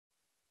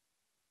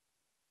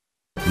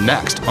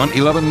next on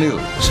 11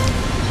 News.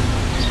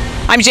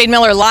 I'm Jane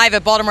Miller, live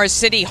at Baltimore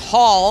City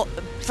Hall.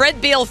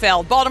 Fred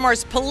Bielfeld,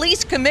 Baltimore's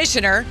police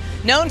commissioner,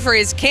 known for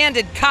his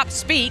candid cop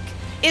speak,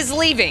 is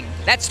leaving.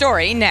 That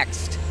story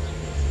next.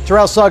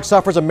 Terrell Suggs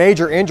suffers a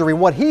major injury.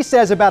 What he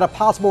says about a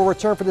possible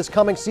return for this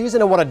coming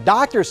season and what a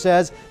doctor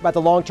says about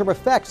the long-term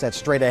effects. That's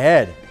straight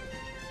ahead.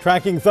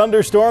 Tracking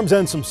thunderstorms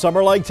and some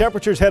summer-like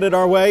temperatures headed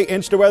our way.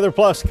 Inch to Weather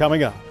Plus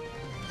coming up.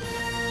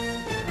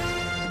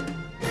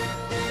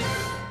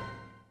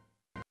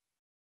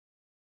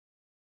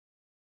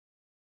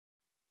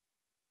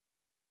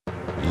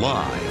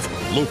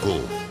 Live,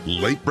 local,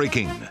 late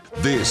breaking.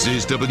 This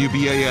is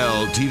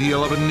WBAL TV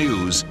 11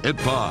 News at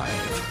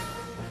 5.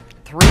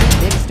 3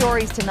 big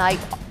stories tonight,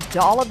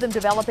 all of them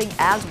developing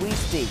as we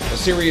speak. A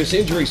serious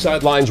injury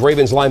sidelines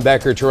Ravens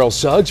linebacker Terrell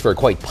Suggs for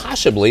quite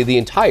possibly the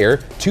entire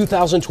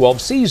 2012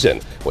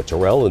 season. What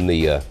Terrell and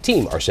the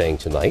team are saying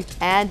tonight.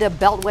 And a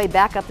beltway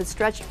backup that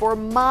stretched for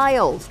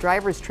miles.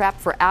 Drivers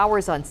trapped for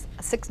hours on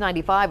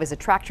 695 as a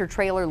tractor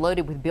trailer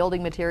loaded with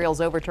building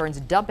materials overturns,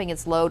 dumping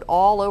its load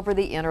all over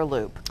the inner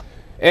loop.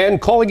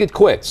 And calling it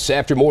quits.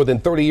 After more than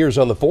 30 years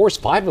on the force,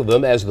 5 of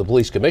them as the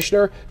police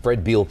commissioner,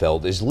 Fred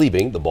Bielfeld is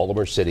leaving the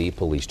Baltimore City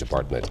Police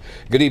Department.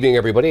 Good evening,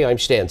 everybody. I'm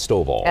Stan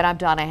Stovall. And I'm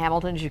Donna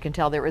Hamilton. As you can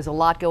tell, there is a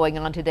lot going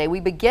on today.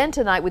 We begin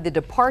tonight with the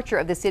departure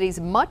of the city's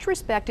much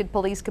respected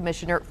police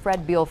commissioner,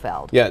 Fred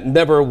Bielfeld. Yeah,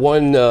 never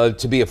one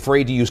to be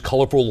afraid to use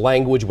colorful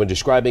language when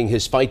describing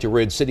his fight to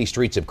rid city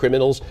streets of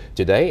criminals.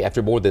 Today,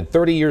 after more than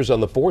 30 years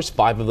on the force,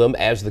 5 of them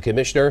as the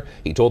commissioner,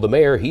 he told the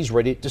mayor he's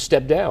ready to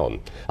step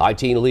down.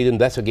 I-10 lead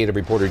investigative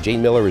reporter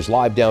Jane Miller is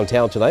live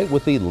downtown tonight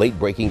with the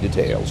late-breaking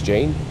details.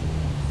 Jane?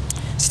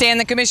 Stan,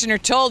 the commissioner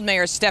told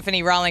Mayor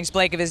Stephanie Rawlings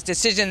Blake of his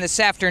decision this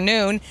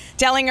afternoon,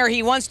 telling her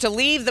he wants to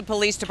leave the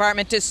police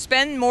department to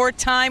spend more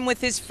time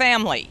with his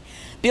family.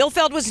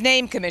 Bielfeld was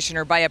named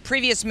commissioner by a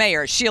previous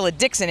mayor, Sheila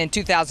Dixon, in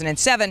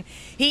 2007.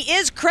 He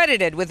is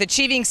credited with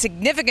achieving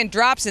significant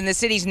drops in the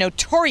city's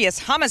notorious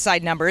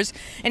homicide numbers,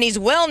 and he's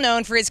well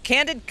known for his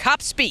candid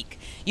cop speak,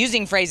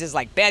 using phrases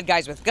like bad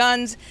guys with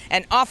guns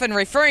and often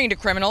referring to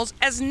criminals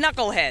as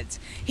knuckleheads.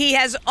 He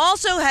has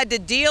also had to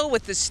deal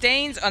with the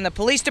stains on the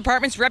police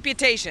department's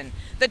reputation,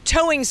 the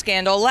towing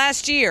scandal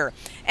last year,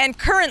 and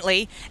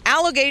currently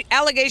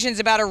allegations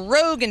about a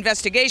rogue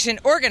investigation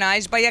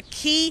organized by a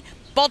key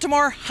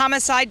Baltimore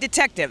homicide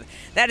detective.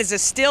 That is a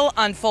still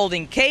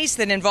unfolding case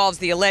that involves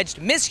the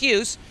alleged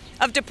misuse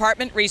of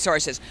department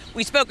resources.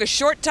 We spoke a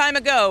short time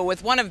ago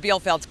with one of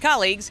Bielfeld's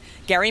colleagues,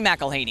 Gary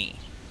McElhaney.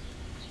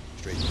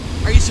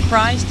 Are you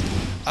surprised?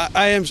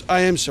 I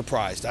am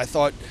surprised. I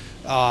thought,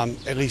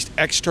 at least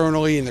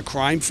externally in the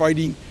crime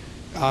fighting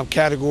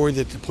category,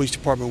 that the police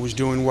department was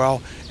doing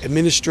well.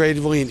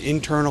 Administratively and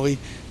internally,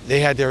 they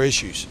had their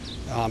issues,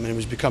 and it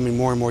was becoming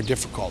more and more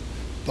difficult.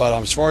 But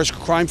as far as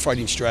crime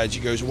fighting strategy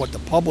goes, and what the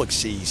public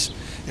sees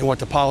and what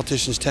the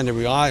politicians tend to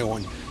rely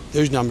on,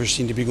 those numbers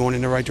seem to be going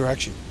in the right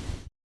direction.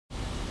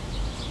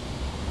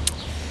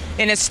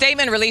 In a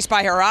statement released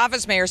by her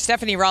office, Mayor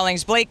Stephanie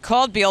Rawlings Blake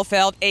called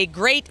Bielfeld a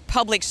great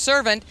public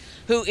servant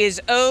who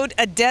is owed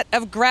a debt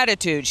of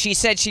gratitude. She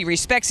said she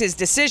respects his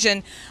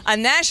decision. A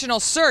national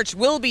search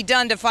will be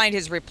done to find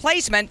his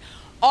replacement.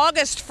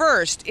 August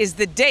 1st is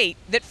the date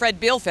that Fred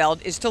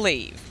Bielfeld is to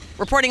leave.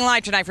 Reporting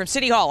live tonight from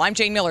City Hall, I'm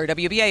Jane Miller,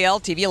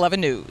 WBAL TV 11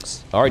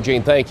 News. All right,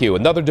 Jane, thank you.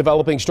 Another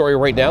developing story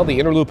right now, the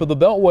inner loop of the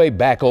Beltway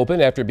back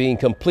open after being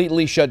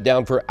completely shut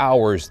down for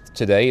hours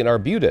today in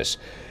Arbutus.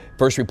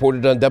 First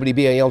reported on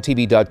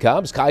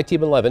WBALTV.com, Sky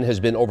Team 11 has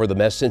been over the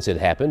mess since it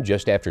happened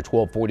just after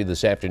 12:40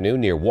 this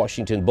afternoon near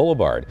Washington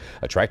Boulevard.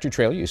 A tractor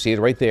trailer, you see it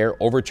right there,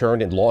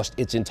 overturned and lost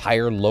its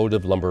entire load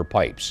of lumber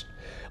pipes.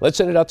 Let's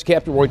send it out to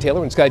Captain Roy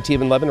Taylor and Sky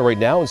Team 11 right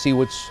now and see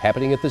what's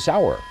happening at this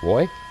hour.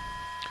 Roy?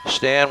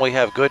 Stan, we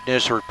have good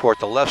news to report.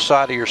 The left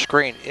side of your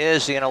screen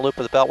is the inner loop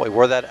of the Beltway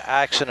where that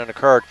accident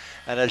occurred.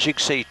 And as you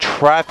can see,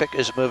 traffic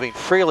is moving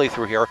freely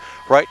through here.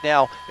 Right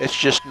now, it's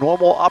just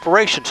normal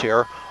operations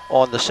here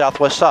on the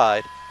southwest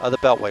side of the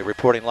Beltway.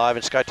 Reporting live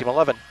in Sky Team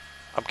 11,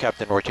 I'm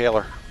Captain Roy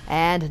Taylor.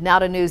 And now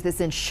to news that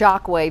sends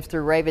shockwaves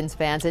through Ravens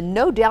fans and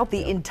no doubt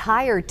the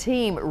entire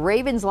team.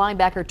 Ravens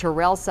linebacker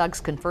Terrell Suggs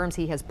confirms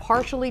he has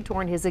partially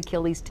torn his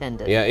Achilles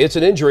tendon. Yeah, it's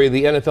an injury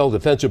the NFL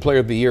Defensive Player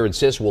of the Year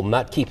insists will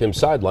not keep him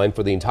sidelined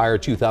for the entire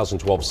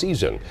 2012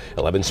 season.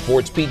 11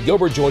 Sports' Pete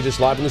Gilbert joins us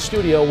live in the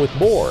studio with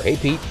more. Hey,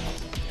 Pete.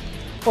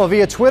 Well,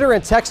 via Twitter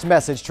and text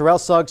message, Terrell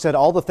Suggs said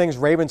all the things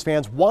Ravens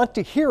fans want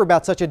to hear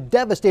about such a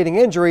devastating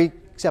injury,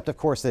 except, of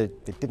course, that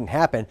it didn't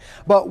happen.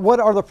 But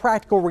what are the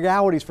practical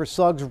realities for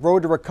Suggs'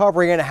 road to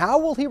recovery, and how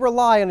will he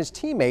rely on his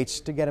teammates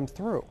to get him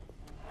through?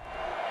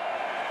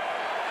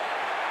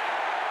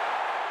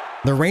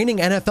 The reigning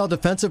NFL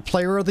Defensive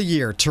Player of the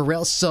Year,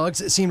 Terrell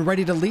Suggs, seemed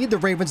ready to lead the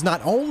Ravens not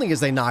only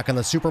as they knock on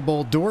the Super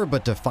Bowl door,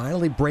 but to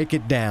finally break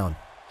it down.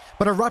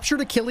 But a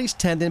ruptured Achilles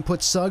tendon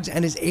put Suggs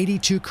and his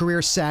 82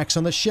 career sacks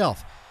on the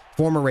shelf.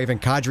 Former Raven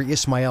Qadry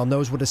Ismail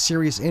knows what a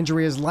serious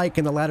injury is like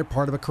in the latter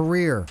part of a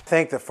career. I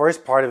think the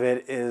first part of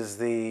it is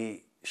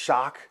the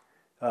shock.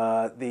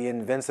 The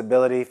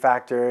invincibility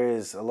factor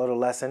is a little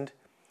lessened.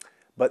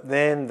 But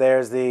then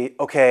there's the,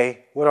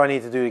 okay, what do I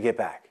need to do to get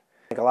back?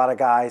 I think a lot of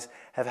guys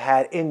have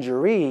had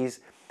injuries,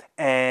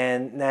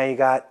 and now you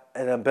got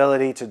an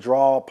ability to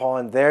draw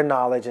upon their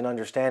knowledge and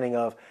understanding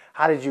of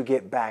how did you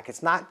get back.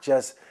 It's not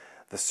just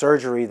the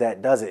surgery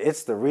that does it,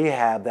 it's the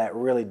rehab that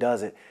really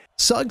does it.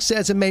 Suggs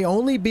says it may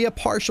only be a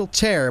partial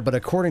tear, but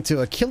according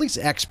to Achilles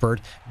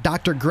expert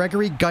Dr.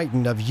 Gregory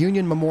Guyton of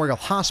Union Memorial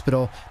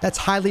Hospital, that's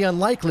highly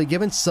unlikely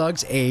given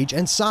Suggs' age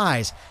and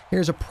size.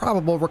 Here's a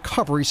probable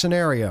recovery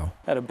scenario.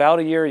 At about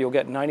a year, you'll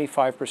get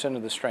 95%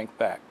 of the strength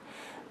back.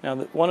 Now,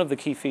 one of the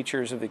key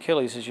features of the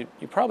Achilles is you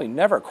probably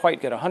never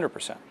quite get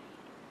 100%.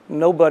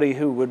 Nobody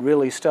who would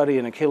really study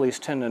an Achilles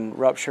tendon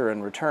rupture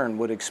and return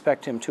would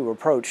expect him to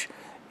approach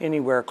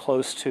anywhere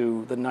close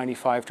to the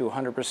 95 to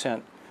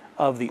 100%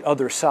 of the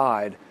other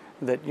side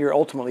that you're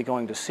ultimately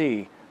going to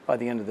see by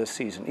the end of this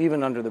season.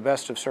 Even under the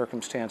best of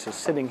circumstances,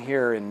 sitting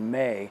here in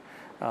May,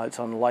 it's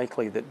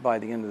unlikely that by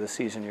the end of the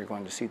season you're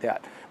going to see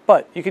that.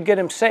 But you could get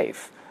him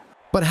safe.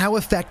 But how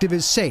effective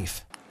is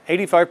safe?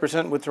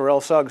 85% with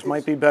Terrell Suggs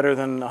might be better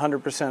than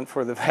 100%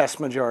 for the vast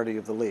majority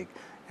of the league.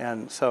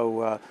 And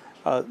so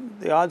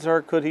the odds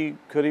are, could he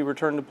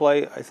return to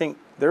play? I think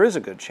there is a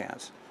good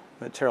chance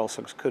that Terrell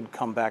Suggs could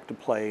come back to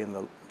play in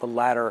the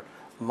latter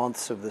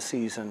months of the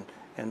season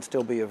and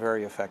still be a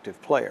very effective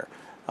player.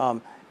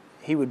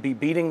 He would be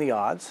beating the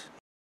odds.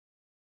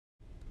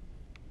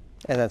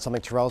 And that's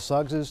something Terrell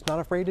Suggs is not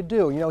afraid to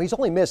do. You know, he's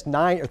only missed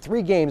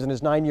 3 games in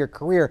his 9-year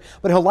career,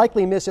 but he'll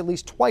likely miss at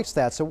least twice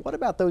that. So what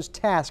about those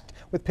tasked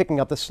with picking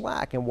up the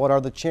slack? And what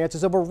are the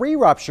chances of a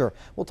re-rupture?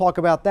 We'll talk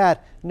about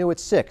that new at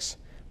 6.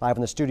 Live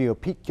in the studio,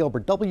 Pete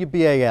Gilbert,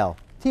 WBAL,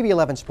 TV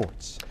 11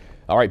 Sports.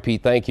 All right,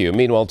 Pete, thank you.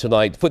 Meanwhile,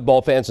 tonight,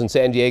 football fans in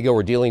San Diego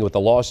are dealing with the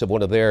loss of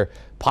one of their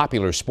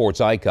popular sports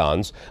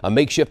icons. A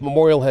makeshift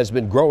memorial has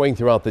been growing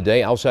throughout the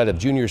day outside of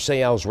Junior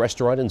Seau's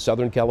restaurant in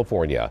Southern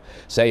California.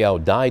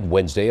 Seau died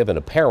Wednesday of an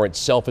apparent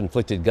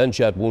self-inflicted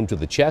gunshot wound to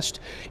the chest.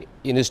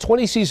 In his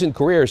 20-season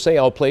career,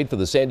 Seau played for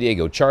the San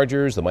Diego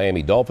Chargers, the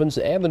Miami Dolphins,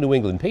 and the New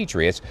England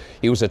Patriots.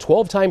 He was a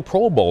 12-time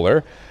Pro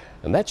Bowler.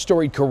 And that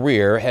storied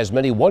career has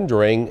many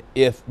wondering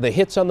if the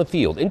hits on the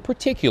field, in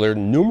particular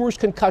numerous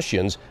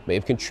concussions, may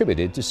have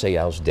contributed to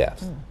Seau's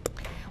death.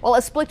 Well,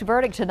 a split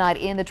verdict tonight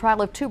in the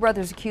trial of 2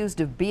 brothers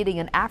accused of beating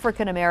an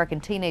African-American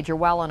teenager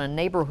while on a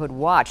neighborhood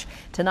watch.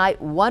 Tonight,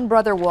 one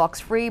brother walks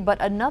free, but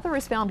another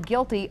is found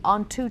guilty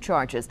on 2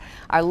 charges.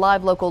 Our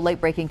live local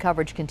late-breaking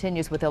coverage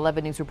continues with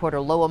 11 News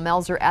reporter Lowell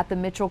Melzer at the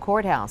Mitchell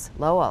Courthouse.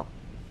 Lowell.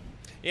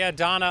 Yeah,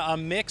 Donna, a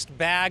mixed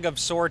bag of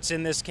sorts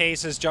in this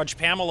case as Judge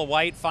Pamela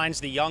White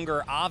finds the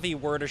younger Avi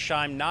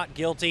Werdesheim not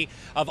guilty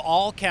of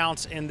all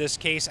counts in this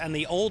case, and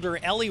the older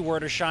Ellie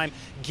Werdesheim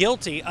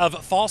guilty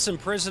of false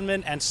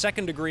imprisonment and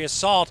second-degree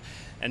assault,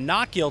 and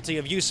not guilty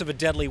of use of a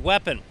deadly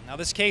weapon. Now,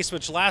 this case,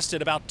 which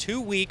lasted about 2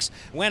 weeks,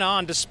 went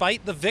on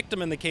despite the victim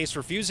in the case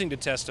refusing to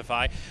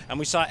testify, and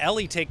we saw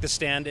Ellie take the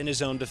stand in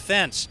his own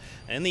defense.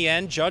 In the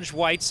end, Judge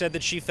White said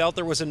that she felt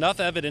there was enough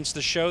evidence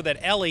to show that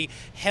Ellie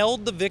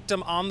held the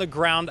victim on the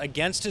ground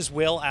against his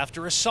will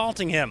after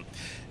assaulting him.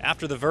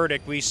 After the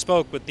verdict, we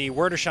spoke with the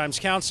Werdesheim's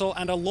counsel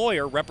and a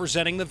lawyer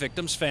representing the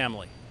victim's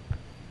family.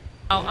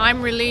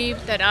 I'm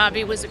relieved that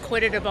Avi was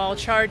acquitted of all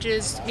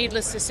charges.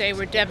 Needless to say,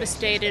 we're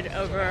devastated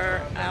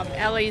over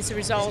Ellie's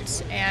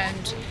results,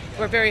 and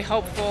we're very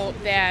hopeful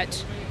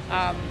that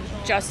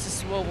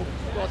justice will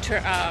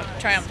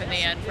triumph in the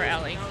end for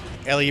Ellie.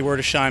 Ellie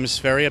Werdesheim is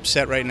very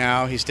upset right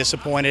now. He's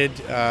disappointed,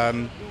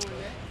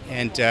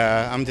 and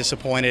I'm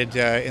disappointed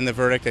in the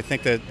verdict. I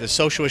think that the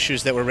social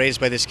issues that were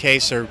raised by this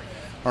case are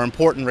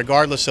important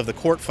regardless of the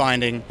court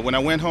finding. When I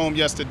went home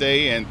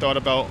yesterday and thought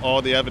about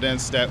all the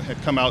evidence that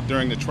had come out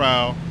during the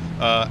trial,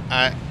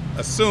 I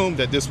assumed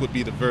that this would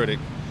be the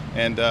verdict,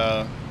 and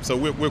so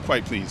we're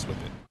quite pleased with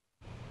it.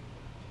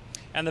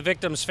 And the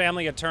victim's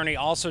family attorney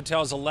also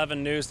tells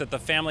 11 News that the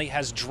family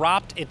has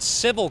dropped its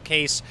civil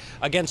case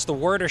against the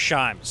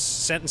Werdesheims.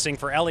 Sentencing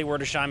for Ellie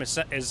Werdesheim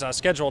is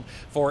scheduled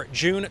for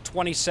June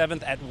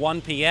 27th at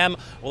 1 p.m.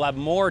 We'll have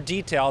more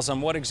details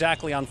on what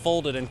exactly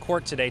unfolded in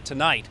court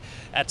tonight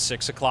at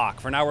 6 o'clock.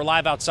 For now, we're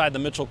live outside the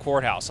Mitchell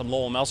Courthouse. I'm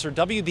Lowell Melzer,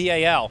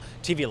 WBAL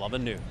TV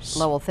 11 News.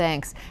 Lowell,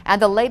 thanks.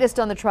 And the latest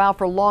on the trial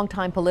for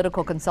longtime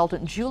political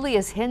consultant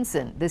Julius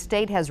Henson. The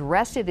state has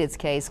rested its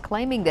case,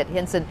 claiming that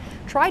Henson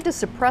tried to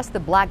suppress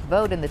the black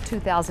vote in the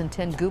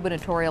 2010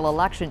 gubernatorial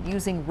election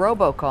using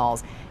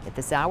robocalls. At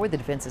this hour, the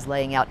defense is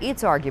laying out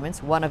its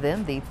arguments. One of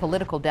them, the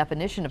political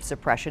definition of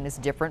suppression, is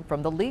different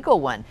from the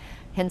legal one.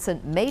 Henson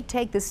may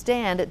take the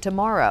stand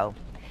tomorrow.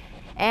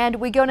 And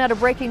we go now to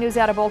breaking news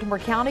out of Baltimore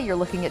County. You're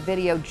looking at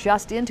video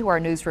just into our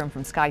newsroom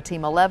from Sky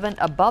Team 11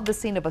 above the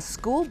scene of a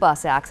school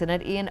bus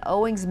accident in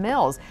Owings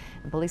Mills.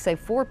 And police say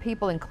 4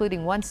 people,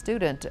 including 1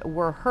 student,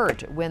 were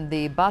hurt when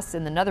the bus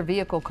and another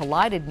vehicle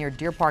collided near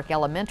Deer Park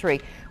Elementary.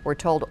 We're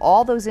told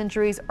all those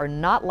injuries are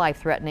not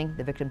life-threatening.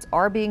 The victims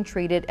are being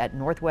treated at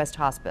Northwest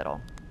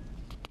Hospital.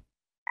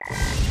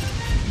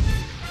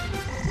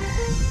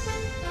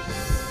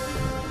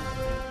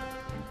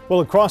 Well,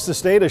 across the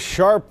state, a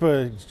sharp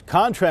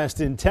contrast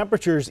in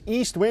temperatures.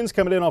 East winds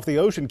coming in off the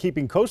ocean,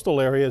 keeping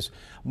coastal areas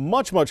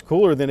much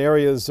cooler than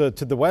areas to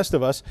the west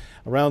of us.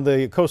 Around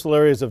the coastal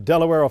areas of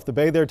Delaware off the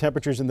bay there,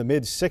 temperatures in the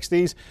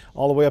mid-60s,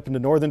 all the way up into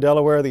northern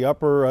Delaware, the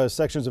upper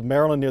sections of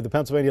Maryland near the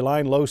Pennsylvania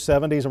line, low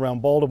 70s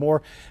around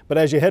Baltimore. But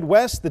as you head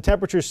west, the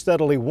temperatures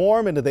steadily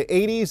warm into the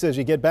 80s as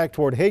you get back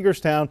toward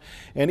Hagerstown,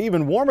 and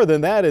even warmer than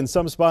that in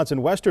some spots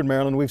in western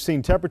Maryland. We've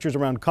seen temperatures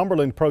around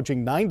Cumberland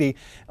approaching 90,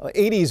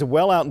 80s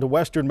well out into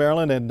western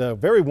Maryland, and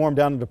very warm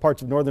down into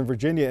parts of northern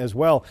Virginia as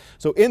well.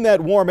 So in that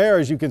warm air,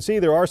 as you can see,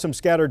 there are some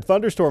scattered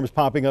thunderstorms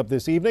popping up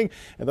this evening,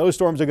 and those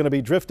storms are going to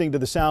be drifting to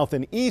the south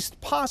and east,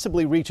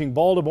 possibly reaching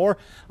Baltimore.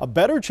 A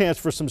better chance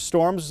for some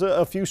storms,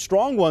 a few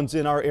strong ones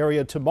in our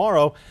area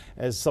tomorrow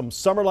as some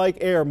summer-like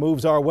air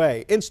moves our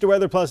way.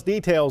 InstaWeather Plus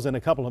details in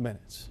a couple of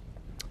minutes.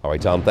 All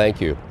right, Tom,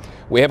 thank you.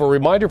 We have a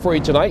reminder for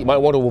you tonight. You might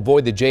want to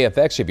avoid the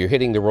JFX if you're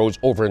hitting the roads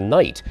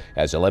overnight.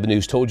 As 11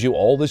 News told you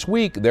all this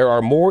week, there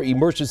are more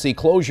emergency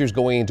closures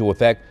going into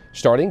effect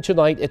starting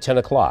tonight at 10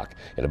 o'clock.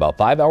 In about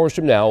 5 hours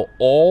from now,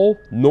 all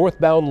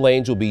northbound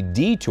lanes will be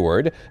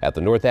detoured at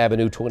the North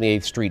Avenue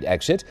 28th Street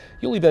exit.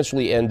 You'll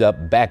eventually end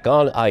up back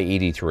on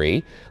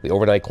I-83. The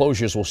overnight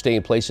closures will stay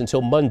in place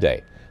until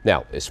Monday.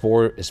 Now, as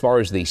far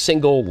as the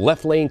single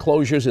left lane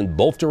closures in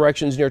both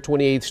directions near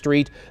 28th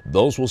Street,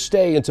 those will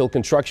stay until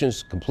construction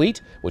is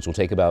complete, which will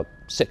take about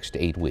 6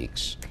 to 8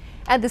 weeks.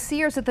 And the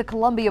Sears at the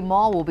Columbia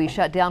Mall will be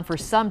shut down for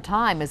some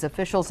time as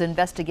officials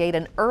investigate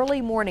an early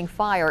morning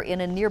fire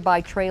in a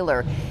nearby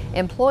trailer.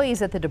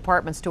 Employees at the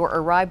department store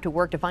arrived to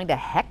work to find a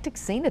hectic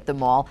scene at the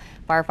mall.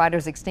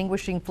 Firefighters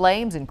extinguishing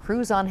flames and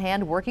crews on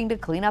hand working to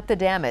clean up the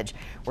damage.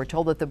 We're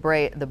told that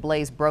the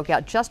blaze broke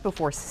out just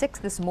before 6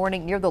 this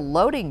morning near the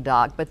loading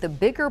dock, but the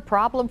bigger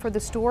problem for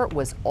the store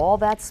was all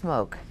that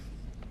smoke.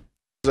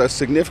 There's a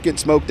significant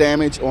smoke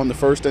damage on the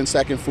first and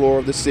second floor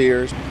of the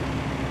Sears.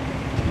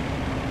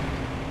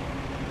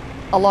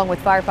 Along with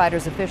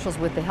firefighters, officials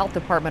with the health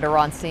department are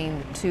on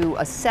scene to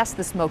assess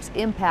the smoke's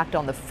impact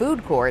on the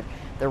food court.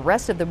 The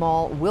rest of the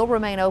mall will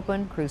remain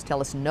open. Crews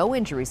tell us no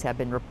injuries have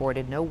been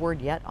reported. No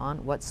word yet on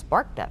what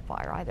sparked that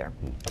fire either.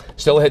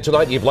 Still ahead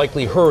tonight, you've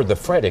likely heard the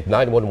frantic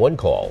 911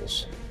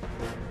 calls.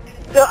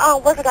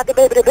 Worker got the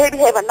baby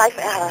have a knife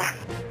in her.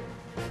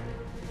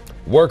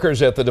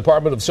 Workers at the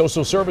Department of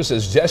Social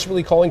Services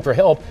desperately calling for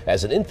help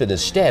as an infant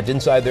is stabbed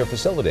inside their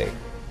facility.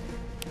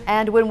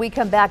 And when we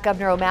come back,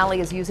 Governor O'Malley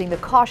is using the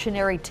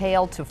cautionary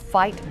tale to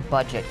fight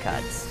budget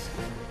cuts.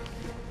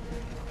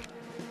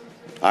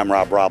 I'm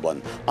Rob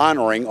Roblin,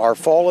 honoring our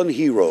fallen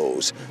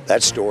heroes.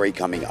 That story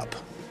coming up.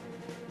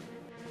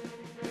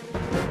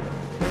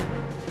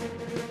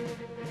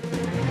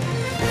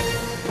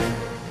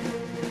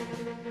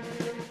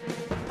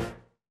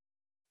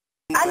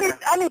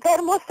 I need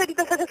Baltimore City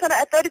Decision Center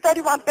at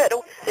 3031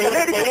 Federal. The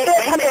lady just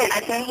said, I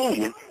can't hear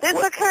you.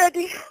 This occurred.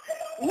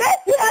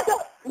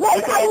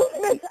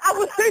 I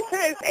was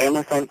preaching.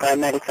 Ambulance and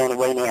paramedics on the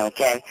way now,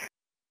 okay?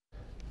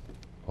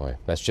 All right,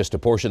 that's just a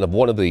portion of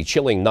one of the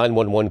chilling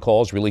 911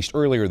 calls released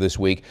earlier this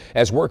week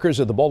as workers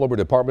at the Baltimore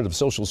Department of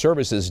Social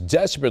Services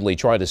desperately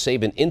try to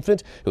save an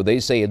infant who they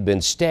say had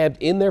been stabbed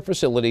in their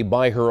facility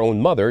by her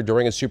own mother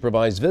during a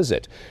supervised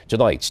visit.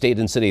 Tonight, state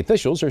and city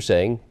officials are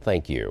saying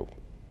thank you.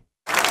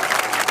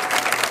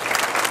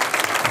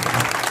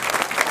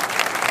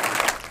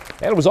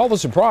 And it was all the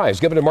surprise.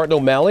 Governor Martin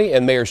O'Malley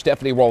and Mayor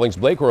Stephanie Rawlings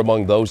Blake were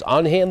among those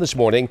on hand this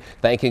morning,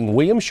 thanking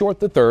William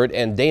Short III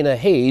and Dana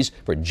Hayes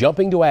for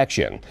jumping to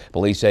action.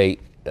 Police say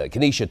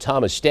Kenesha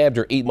Thomas stabbed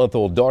her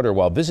 8-month-old daughter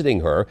while visiting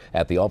her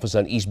at the office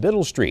on East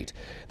Middle Street.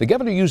 The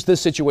governor used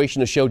this situation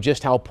to show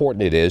just how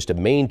important it is to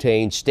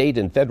maintain state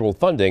and federal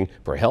funding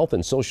for health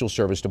and social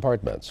service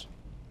departments.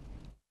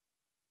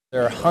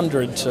 There are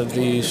hundreds of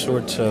these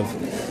sorts of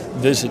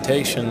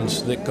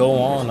visitations that go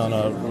on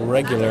a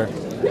regular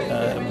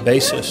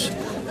basis.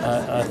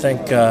 I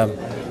think,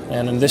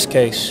 and in this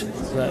case,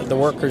 the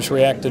workers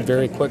reacted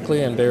very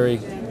quickly and very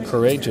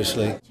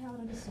courageously.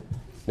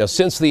 Now,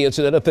 since the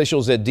incident,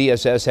 officials at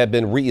DSS have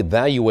been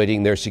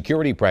reevaluating their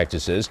security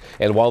practices,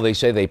 and while they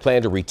say they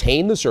plan to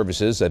retain the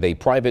services of a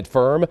private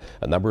firm,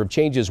 a number of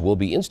changes will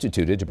be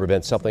instituted to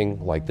prevent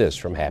something like this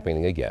from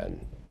happening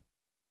again.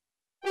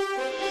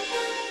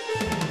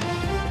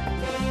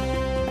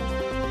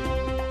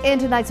 In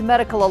tonight's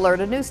medical alert,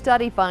 a new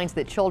study finds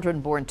that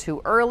children born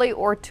too early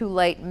or too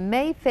late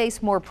may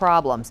face more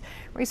problems.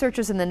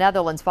 Researchers in the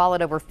Netherlands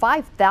followed over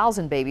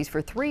 5,000 babies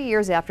for 3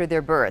 years after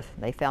their birth.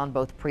 They found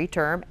both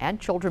preterm and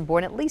children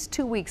born at least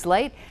 2 weeks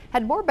late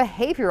had more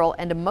behavioral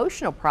and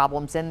emotional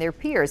problems than their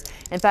peers.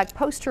 In fact,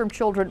 post-term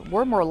children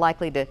were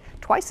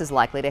twice as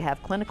likely to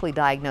have clinically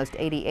diagnosed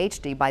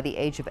ADHD by the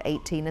age of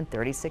 18 and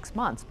 36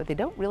 months, but they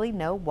don't really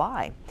know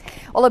why.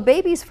 Well, a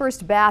baby's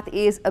first bath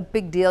is a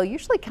big deal,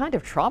 usually kind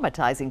of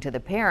traumatizing to the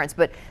parents,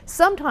 but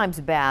sometimes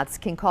baths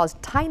can cause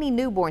tiny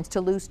newborns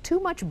to lose too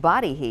much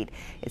body heat.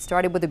 It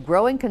started with a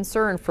growing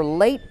concern for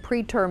late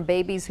preterm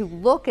babies who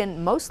look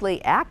and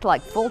mostly act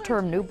like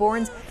full-term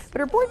newborns,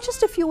 but are born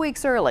just a few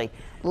weeks early.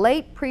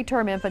 Late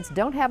preterm infants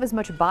don't have as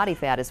much body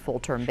fat as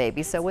full-term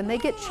babies, so when they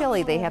get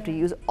chilly, they have to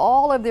use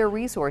all of their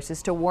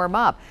resources to warm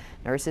up.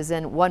 Nurses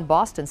in one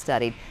Boston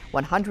studied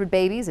 100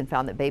 babies and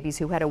found that babies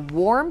who had a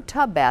warm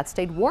tub bath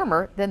stayed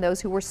warmer than those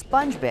who were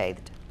sponge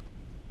bathed.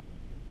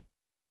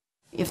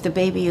 If the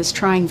baby is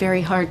trying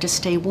very hard to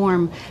stay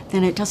warm,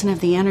 then it doesn't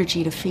have the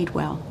energy to feed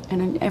well.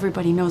 And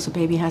everybody knows a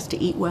baby has to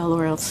eat well,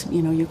 or else,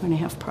 you're going to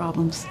have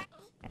problems.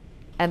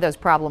 And those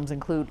problems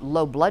include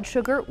low blood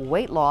sugar,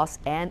 weight loss,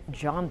 and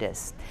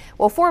jaundice.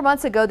 Well, 4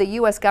 months ago, the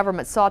U.S.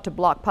 government sought to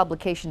block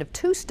publication of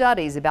 2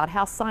 studies about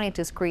how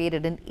scientists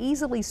created an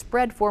easily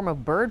spread form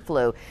of bird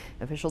flu.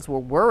 Officials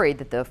were worried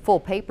that the full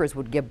papers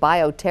would give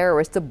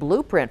bioterrorists a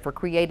blueprint for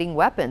creating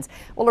weapons.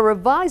 Well, a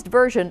revised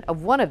version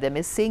of one of them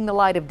is seeing the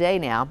light of day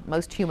now.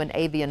 Most human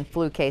avian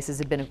flu cases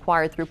have been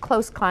acquired through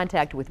close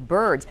contact with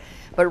birds,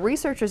 but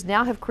researchers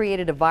now have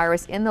created a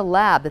virus in the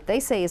lab that they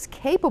say is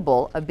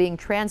capable of being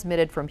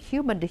transmitted from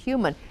human to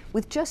human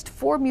with just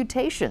 4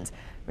 mutations.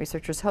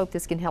 Researchers hope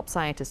this can help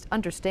scientists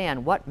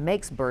understand what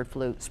makes bird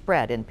flu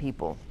spread in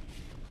people.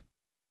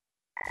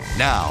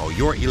 Now,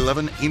 your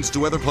 11-inch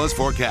Weather Plus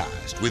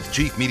forecast with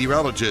Chief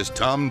Meteorologist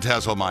Tom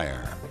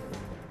Tasselmeyer.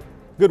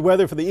 Good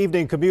weather for the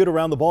evening commute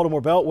around the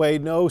Baltimore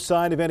Beltway. No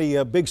sign of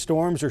any big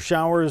storms or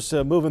showers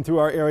moving through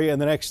our area in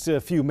the next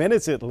few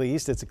minutes at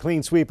least. It's a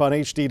clean sweep on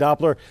HD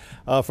Doppler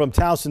from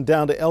Towson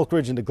down to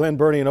Elkridge and to Glen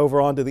Burnie and over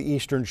onto the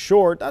eastern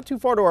shore. Not too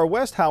far to our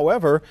west,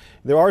 however,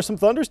 there are some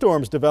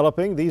thunderstorms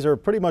developing. These are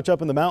pretty much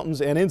up in the mountains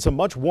and in some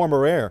much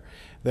warmer air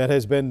that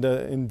has been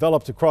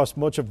enveloped across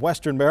much of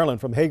western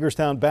Maryland from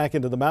Hagerstown back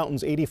into the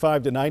mountains,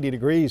 85 to 90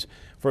 degrees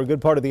for a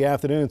good part of the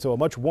afternoon. So a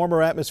much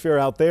warmer atmosphere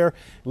out there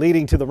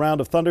leading to the round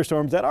of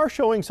thunderstorms that are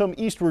showing some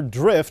eastward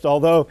drift,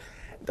 although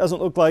it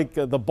doesn't look like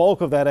the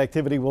bulk of that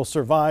activity will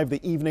survive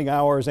the evening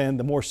hours and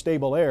the more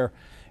stable air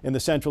in the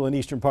central and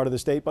eastern part of the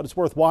state. But it's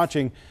worth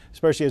watching,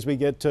 especially as we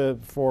get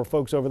for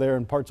folks over there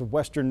in parts of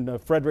western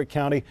Frederick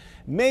County,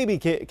 maybe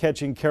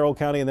catching Carroll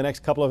County in the next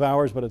couple of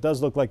hours, but it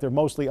does look like they're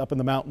mostly up in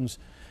the mountains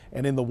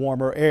and in the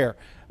warmer air.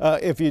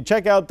 If you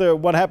check out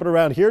what happened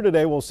around here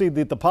today, we'll see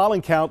that the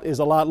pollen count is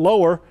a lot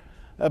lower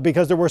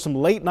because there were some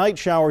late night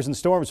showers and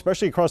storms,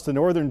 especially across the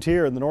northern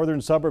tier, and the northern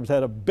suburbs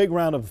had a big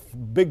round of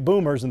big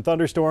boomers and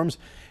thunderstorms,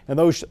 and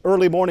those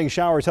early morning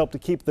showers helped to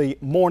keep the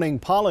morning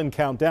pollen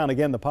count down.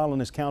 Again, the pollen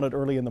is counted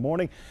early in the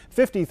morning.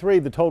 53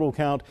 the total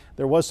count.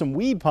 There was some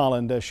weed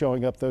pollen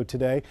showing up though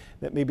today.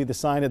 That may be the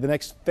sign of the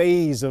next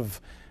phase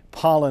of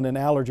pollen and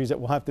allergies that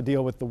we'll have to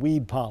deal with, the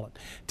weed pollen.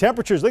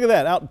 Temperatures, look at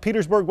that, out in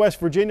Petersburg, West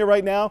Virginia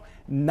right now,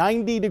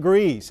 90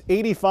 degrees,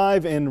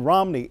 85 in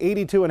Romney,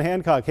 82 in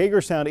Hancock,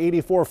 Hagerstown,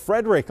 84,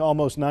 Frederick,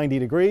 almost 90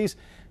 degrees.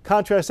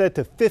 Contrast that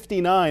to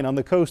 59 on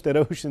the coast at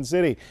Ocean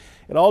City.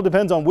 It all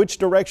depends on which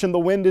direction the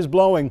wind is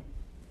blowing.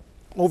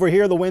 Over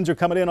here, the winds are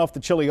coming in off the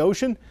chilly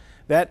ocean.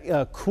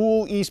 That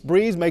cool east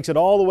breeze makes it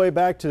all the way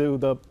back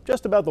to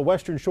just about the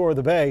western shore of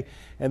the bay.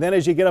 And then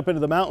as you get up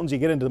into the mountains, you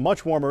get into the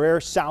much warmer air.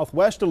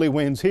 Southwesterly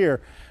winds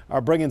here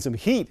are bringing some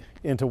heat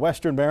into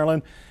western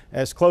Maryland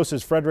as close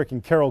as Frederick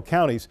and Carroll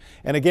counties.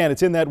 And again,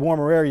 it's in that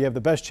warmer air. You have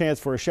the best chance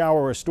for a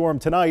shower or a storm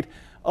tonight.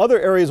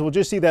 Other areas will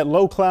just see that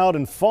low cloud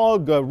and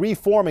fog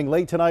reforming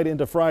late tonight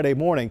into Friday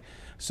morning.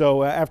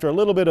 So after a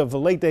little bit of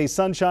late day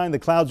sunshine, the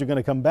clouds are going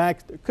to come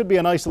back. There could be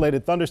an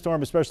isolated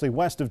thunderstorm, especially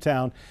west of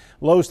town.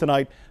 Lows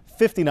tonight,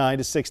 59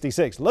 to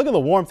 66. Look at the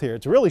warmth here.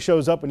 It really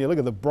shows up when you look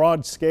at the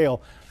broad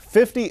scale.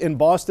 50 in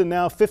Boston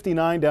now,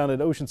 59 down at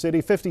Ocean City,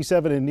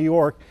 57 in New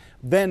York,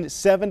 then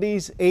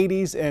 70s,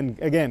 80s, and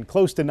again,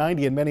 close to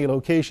 90 in many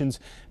locations.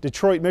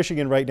 Detroit,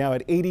 Michigan right now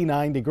at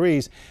 89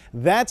 degrees.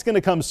 That's going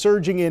to come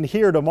surging in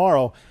here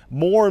tomorrow.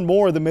 More and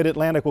more of the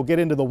mid-Atlantic will get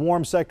into the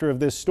warm sector of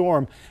this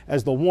storm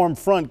as the warm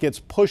front gets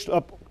pushed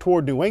up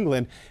toward New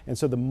England. And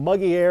so the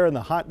muggy air and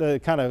the hot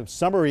kind of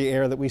summery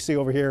air that we see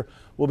over here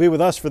will be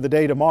with us for the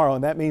day tomorrow,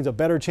 and that means a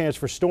better chance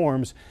for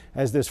storms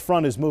as this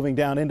front is moving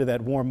down into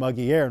that warm,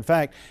 muggy air. In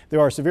fact,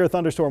 there are severe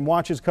thunderstorm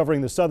watches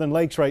covering the southern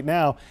lakes right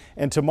now,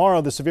 and tomorrow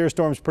the Severe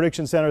Storms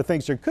Prediction Center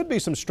thinks there could be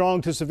some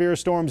strong to severe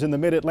storms in the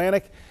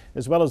mid-Atlantic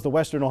as well as the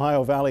western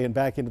Ohio Valley and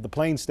back into the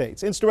Plain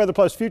States. InstaWeather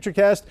Plus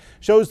Futurecast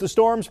shows the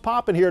storms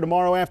popping here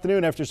tomorrow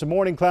afternoon after some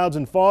morning clouds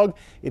and fog.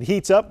 It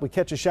heats up. We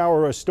catch a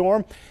shower or a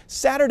storm.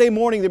 Saturday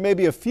morning, there may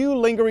be a few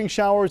lingering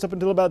showers up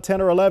until about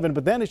 10 or 11,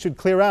 but then it should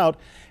clear out.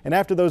 And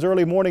after those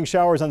early morning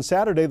showers on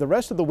Saturday, the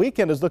rest of the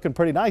weekend is looking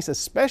pretty nice,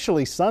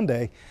 especially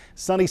Sunday.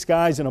 Sunny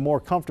skies and a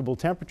more comfortable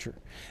temperature.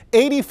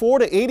 84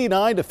 to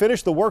 89 to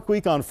finish the work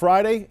week on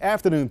Friday.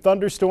 Afternoon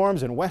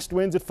thunderstorms and west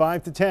winds at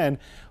 5 to 10.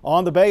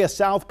 On the bay, a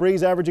south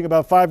breeze averaging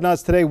about 5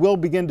 knots today will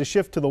begin to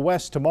shift to the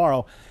west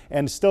tomorrow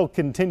and still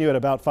continue at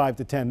about 5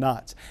 to 10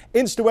 knots.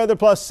 InstaWeather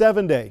Plus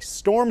 7-day.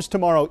 Storms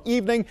tomorrow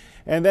evening,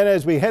 and then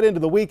as we head into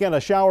the weekend,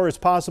 a shower is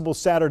possible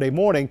Saturday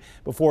morning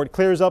before it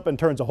clears up and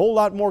turns a whole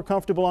lot more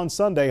comfortable on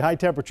Sunday. High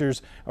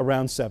temperatures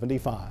around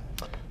 75.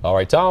 All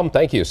right, Tom,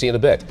 thank you. See you in a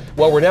bit.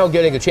 Well, we're now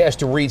getting a chance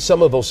to read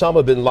some of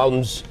Osama bin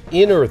Laden's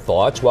inner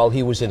thoughts while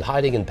he was in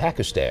hiding in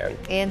Pakistan.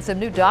 And some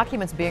new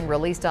documents being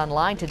released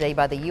online today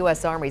by the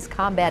U.S. Army's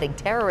Combating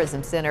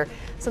Terrorism Center.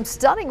 Some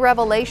stunning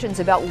revelations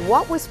about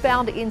what was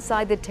found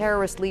inside the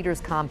terrorist leader's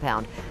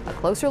compound. A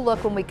closer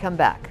look when we come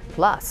back.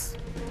 Plus,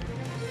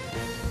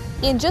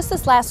 in just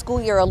this last school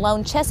year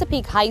alone,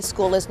 Chesapeake High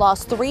School has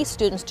lost 3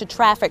 students to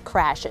traffic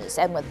crashes.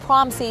 And with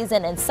prom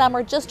season and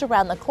summer just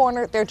around the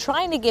corner, they're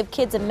trying to give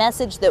kids a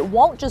message that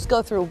won't just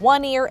go through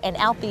one ear and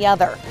out the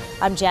other.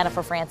 I'm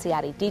Jennifer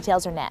Franciotti.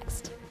 Details are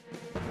next.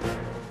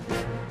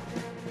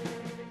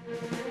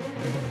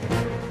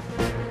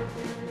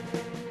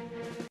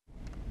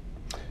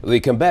 The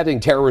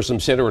Combating Terrorism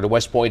Center at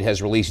West Point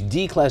has released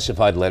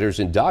declassified letters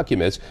and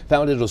documents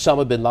found at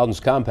Osama bin Laden's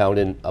compound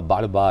in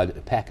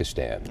Abbottabad,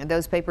 Pakistan. And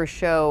those papers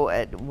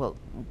show, will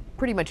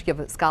pretty much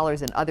give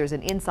scholars and others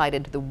an insight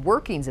into the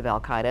workings of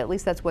al-Qaeda. At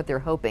least that's what they're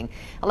hoping.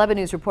 11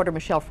 News reporter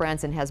Michelle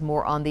Franzen has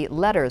more on the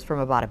letters from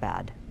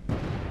Abbottabad.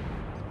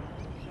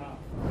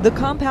 The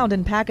compound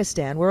in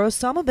Pakistan where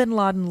Osama bin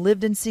Laden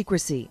lived in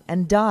secrecy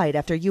and died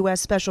after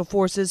U.S. Special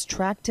Forces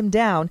tracked him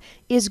down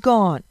is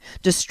gone,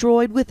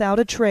 destroyed without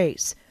a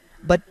trace.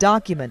 But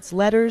documents,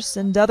 letters,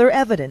 and other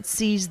evidence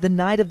seized the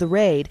night of the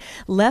raid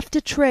left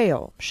a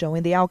trail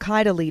showing the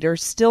al-Qaeda leader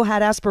still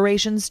had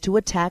aspirations to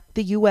attack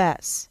the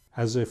U.S.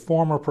 As a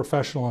former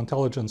professional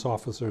intelligence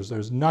officer,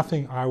 there's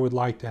nothing I would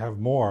like to have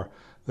more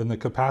than the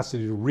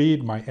capacity to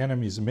read my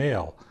enemy's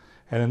mail.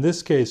 And in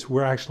this case,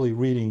 we're actually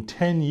reading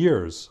 10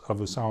 years of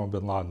Osama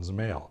bin Laden's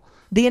mail.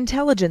 The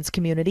intelligence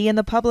community and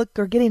the public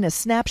are getting a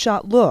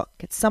snapshot look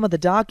at some of the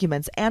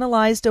documents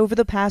analyzed over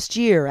the past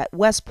year at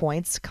West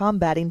Point's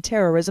Combating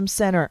Terrorism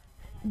Center.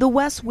 The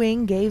West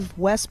Wing gave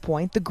West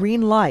Point the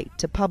green light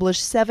to publish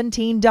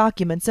 17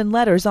 documents and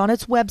letters on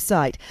its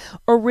website,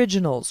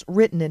 originals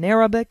written in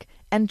Arabic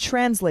and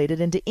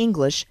translated into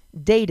English,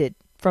 dated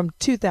from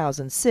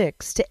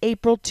 2006 to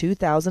April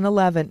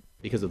 2011.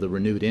 Because of the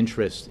renewed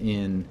interest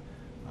in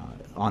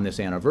on this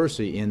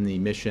anniversary in the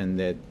mission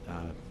that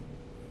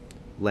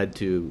led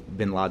to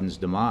bin Laden's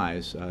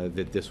demise,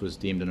 that this was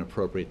deemed an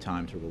appropriate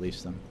time to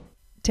release them.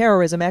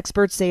 Terrorism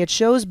experts say it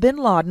shows bin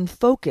Laden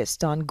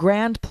focused on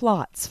grand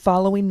plots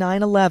following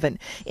 9/11,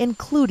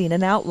 including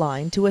an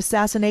outline to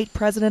assassinate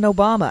President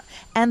Obama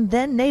and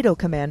then NATO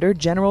commander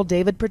General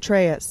David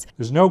Petraeus.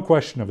 There's no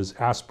question of his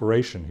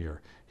aspiration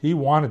here. He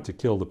wanted to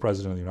kill the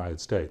President of the United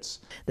States.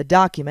 The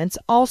documents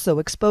also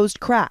exposed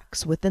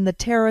cracks within the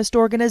terrorist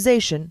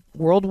organization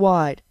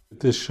worldwide.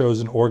 This shows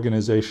an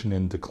organization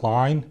in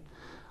decline,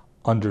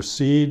 under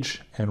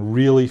siege, and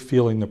really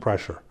feeling the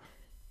pressure.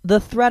 The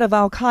threat of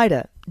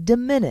al-Qaeda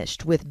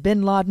diminished with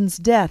bin Laden's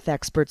death,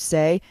 experts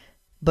say,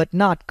 but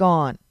not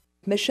gone.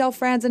 Michelle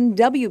Franzen,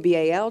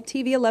 WBAL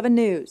TV 11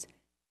 News.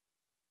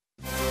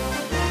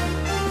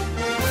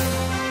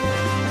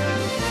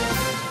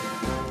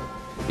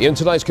 In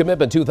tonight's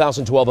Commitment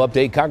 2012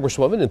 update,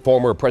 Congresswoman and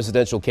former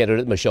presidential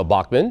candidate Michelle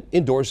Bachmann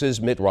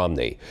endorses Mitt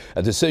Romney,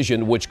 a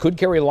decision which could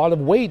carry a lot of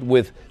weight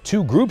with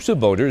 2 groups of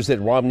voters that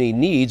Romney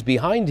needs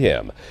behind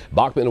him.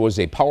 Bachmann was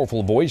a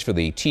powerful voice for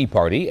the Tea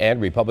Party and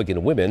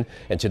Republican women,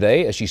 and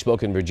today, as she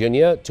spoke in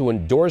Virginia to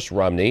endorse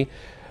Romney,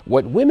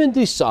 what women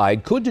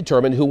decide could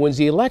determine who wins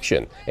the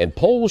election, and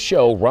polls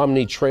show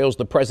Romney trails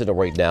the president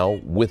right now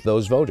with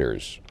those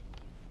voters.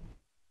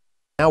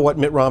 Now what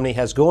Mitt Romney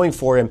has going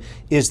for him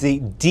is the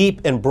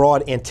deep and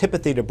broad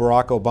antipathy to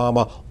Barack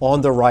Obama on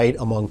the right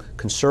among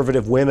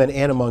conservative women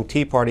and among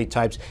Tea Party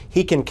types.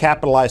 He can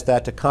capitalize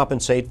that to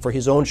compensate for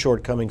his own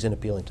shortcomings in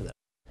appealing to them.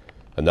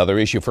 Another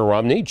issue for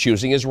Romney,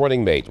 choosing his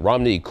running mate.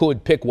 Romney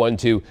could pick one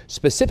to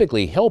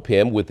specifically help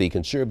him with the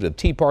conservative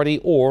Tea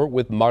Party or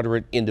with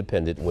moderate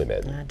independent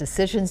women.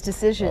 Decisions.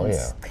 Oh,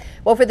 yeah.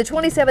 Well, for the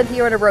 27th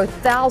year in a row,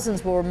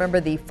 thousands will remember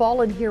the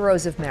fallen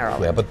heroes of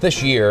Maryland. Yeah, but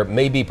this year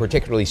may be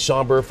particularly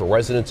somber for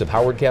residents of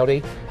Howard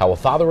County. How a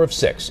father of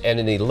 6 and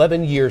an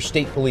 11-year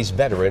state police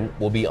veteran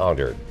will be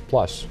honored.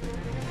 Plus,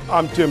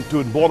 I'm Tim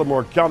Tootin.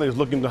 Baltimore County is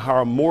looking to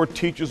hire more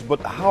teachers,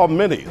 but how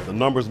many? The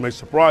numbers may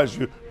surprise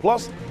you.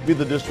 Plus, be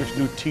the district's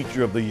new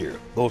Teacher of the Year.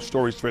 Those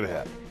stories straight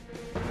ahead.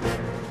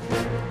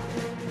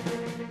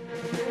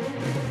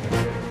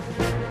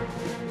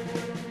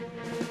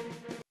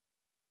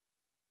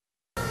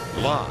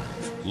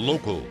 Live,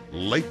 local,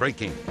 late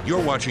breaking.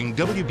 You're watching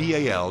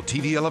WBAL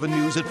TV 11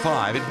 News at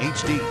 5 in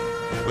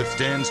HD with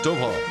Stan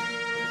Stovall,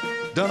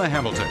 Donna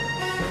Hamilton.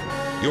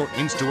 Your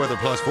InstaWeather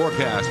Plus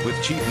forecast with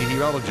Chief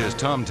Meteorologist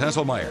Tom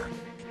Tasselmeyer.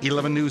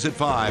 11 News at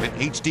 5 in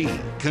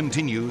HD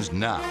continues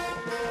now.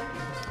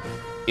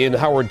 In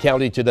Howard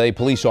County today,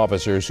 police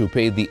officers who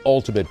paid the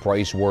ultimate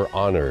price were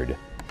honored.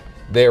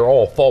 They're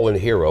all fallen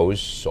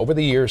heroes. Over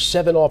the years,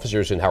 7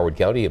 officers in Howard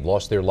County have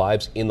lost their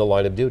lives in the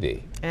line of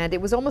duty. And it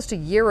was almost a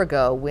year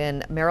ago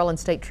when Maryland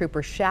State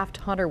Trooper Shaft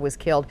Hunter was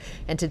killed,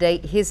 and today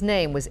his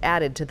name was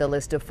added to the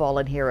list of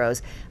fallen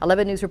heroes.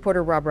 11 News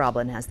reporter Rob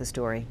Roblin has the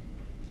story.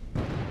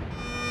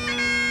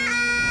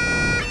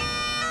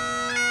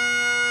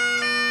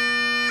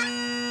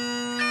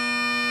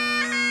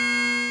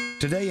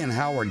 Today in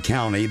Howard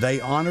County,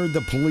 they honored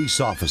the police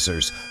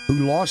officers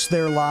who lost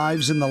their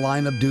lives in the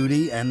line of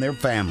duty and their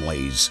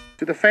families.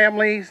 To the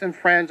families and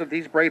friends of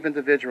these brave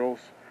individuals,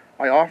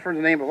 I offer in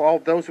the name of all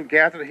those who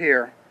gathered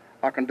here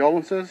our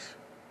condolences,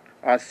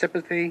 our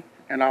sympathy,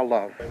 and our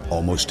love.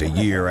 Almost a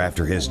year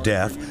after his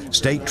death,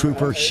 State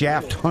Trooper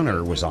Shaft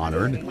Hunter was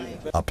honored.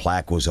 A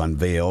plaque was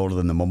unveiled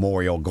in the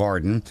Memorial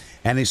Garden,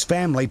 and his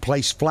family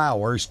placed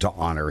flowers to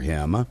honor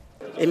him.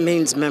 It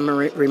means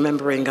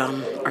remembering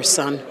our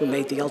son who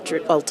made the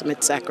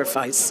ultimate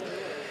sacrifice,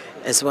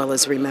 as well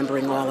as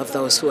remembering all of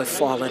those who have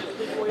fallen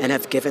and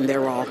have given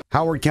their all.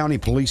 Howard County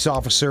Police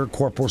Officer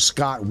Corporal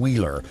Scott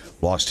Wheeler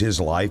lost his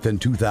life in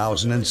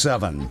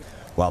 2007.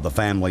 While the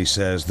family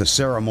says the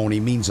ceremony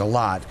means a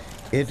lot,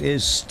 it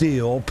is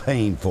still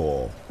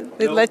painful.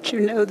 They let you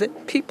know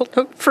that people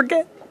don't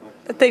forget,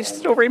 that they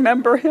still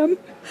remember him,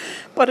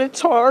 but it's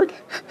hard.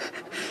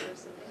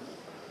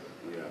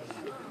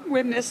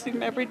 We miss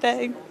him every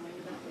day.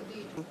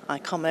 I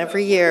come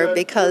every year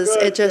because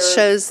it just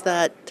shows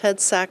that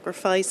Ted's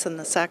sacrifice and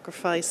the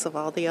sacrifice of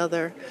all the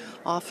other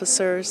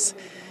officers,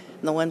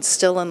 and the ones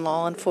still in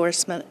law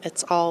enforcement,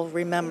 it's all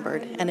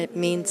remembered, and it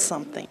means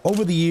something.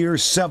 Over the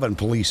years, 7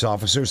 police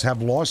officers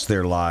have lost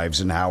their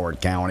lives in Howard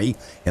County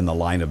in the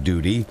line of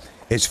duty.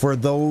 It's for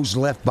those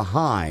left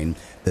behind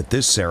that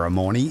this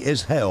ceremony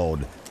is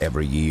held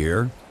every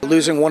year.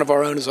 Losing one of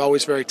our own is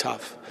always very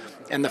tough.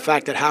 And the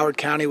fact that Howard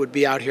County would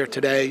be out here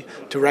today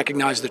to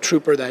recognize the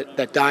trooper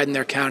that died in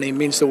their county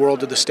means the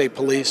world to the state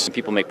police.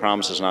 People make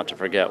promises not to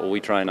forget. Well,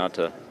 we try not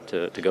to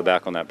go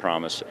back on that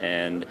promise.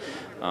 And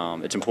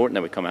it's important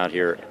that we come out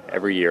here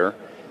every year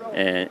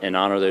and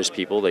honor those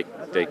people.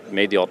 They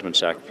made the ultimate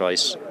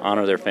sacrifice,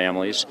 honor their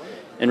families,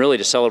 and really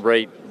to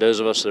celebrate those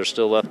of us that are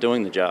still left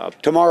doing the job.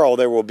 Tomorrow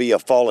there will be a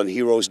Fallen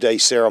Heroes Day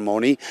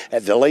ceremony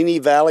at Delaney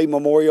Valley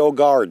Memorial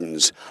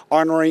Gardens,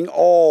 honoring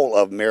all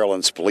of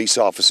Maryland's police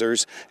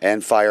officers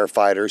and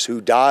firefighters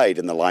who died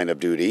in the line of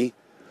duty.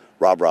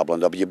 Rob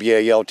Roblin,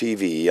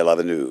 WBAL-TV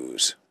 11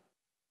 News.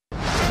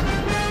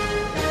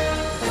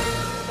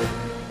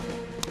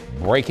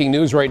 Breaking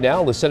news right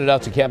now. Let's send it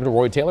out to Captain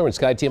Roy Taylor and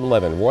Sky Team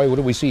 11. Roy, what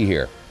do we see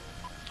here?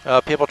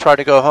 People trying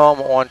to go home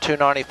on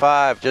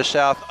 295 just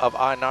south of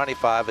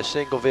I-95. A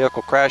single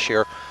vehicle crash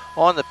here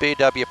on the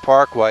BW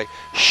Parkway.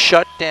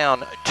 Shut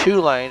down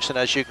 2 lanes, and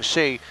as you can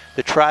see,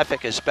 the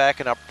traffic is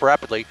backing up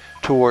rapidly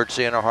towards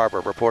the Inner Harbor.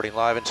 Reporting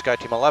live in Sky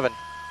Team 11,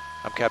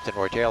 I'm Captain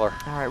Roy Taylor.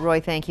 All right,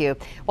 Roy, thank you.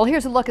 Well,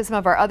 here's a look at some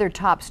of our other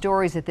top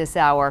stories at this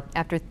hour.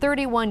 After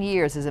 31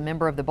 years as a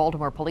member of the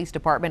Baltimore Police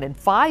Department and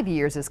 5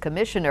 years as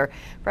commissioner,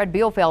 Fred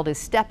Bielfeld is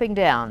stepping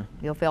down.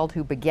 Bielfeld,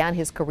 who began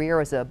his career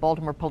as a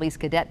Baltimore police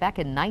cadet back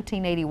in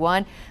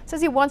 1981,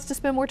 says he wants to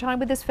spend more time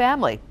with his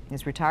family.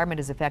 His retirement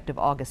is effective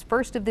August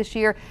 1st of this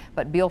year,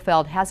 but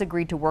Bielfeld has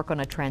agreed to work on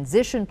a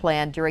transition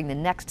plan during the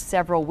next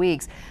several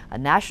weeks. A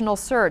national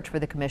search for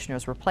the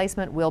commissioner's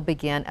replacement will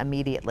begin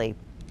immediately.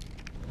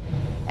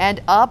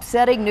 And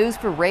upsetting news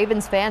for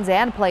Ravens fans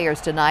and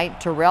players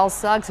tonight. Terrell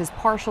Suggs has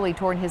partially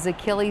torn his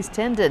Achilles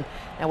tendon.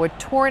 Now, a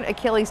torn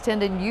Achilles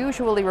tendon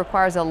usually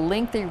requires a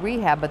lengthy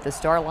rehab, but the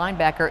star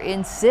linebacker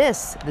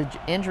insists the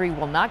injury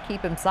will not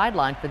keep him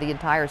sidelined for the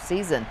entire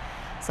season.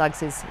 Suggs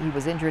says he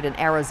was injured in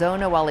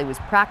Arizona while he was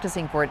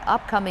practicing for an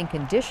upcoming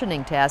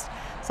conditioning test.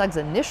 Suggs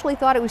initially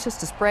thought it was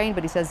just a sprain,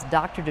 but he says the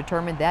doctor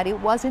determined that it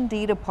was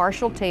indeed a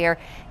partial tear.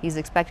 He's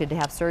expected to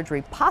have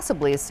surgery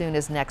possibly as soon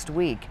as next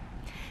week.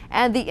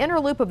 And the inner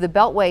loop of the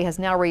Beltway has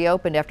now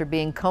reopened after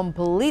being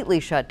completely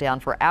shut down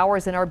for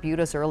hours in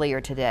Arbutus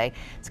earlier today.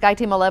 Sky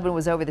Team 11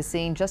 was over the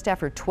scene just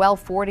after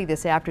 12:40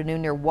 this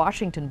afternoon near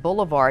Washington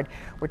Boulevard.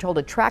 We're told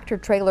a tractor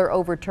trailer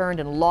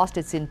overturned and lost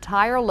its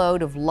entire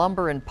load of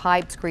lumber and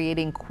pipes,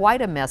 creating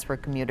quite a mess for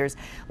commuters.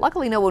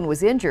 Luckily, no one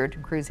was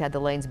injured. Crews had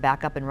the lanes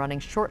back up and running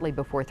shortly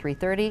before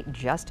 3:30,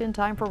 just in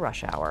time for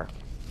rush hour.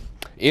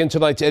 In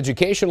tonight's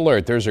Education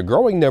Alert, there's a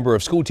growing number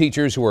of school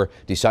teachers who are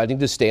deciding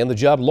to stay on the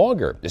job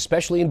longer,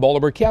 especially in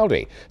Baltimore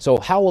County. So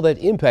how will that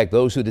impact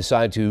those who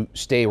decide to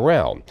stay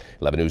around?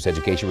 11 News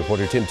education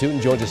reporter Tim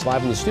Tooten joins us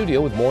live in the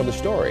studio with more on the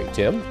story.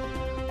 Tim?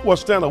 Well,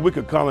 Stan, a weak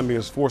economy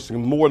is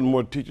forcing more and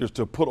more teachers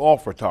to put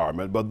off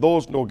retirement, but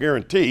there's no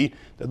guarantee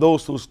that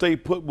those who stay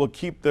put will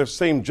keep their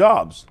same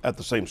jobs at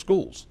the same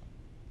schools.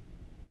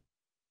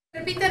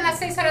 Repiten las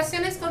 6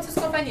 oraciones con sus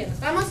compañeros.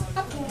 Vamos.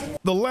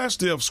 The last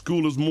day of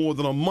school is more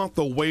than a month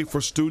away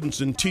for students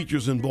and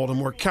teachers in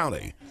Baltimore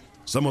County.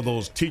 Some of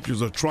those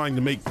teachers are trying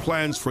to make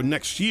plans for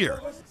next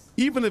year,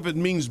 even if it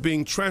means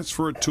being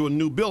transferred to a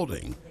new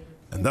building.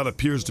 And that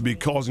appears to be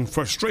causing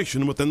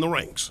frustration within the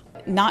ranks.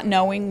 Not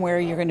knowing where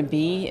you're going to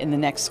be in the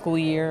next school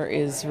year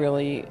is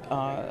really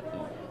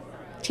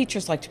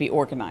teachers like to be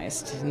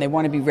organized and they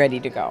want to be ready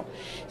to go.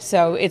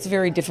 So it's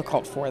very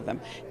difficult for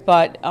them.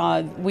 But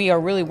we are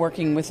really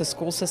working with the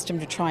school system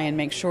to try and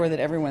make sure that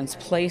everyone's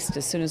placed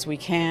as soon as we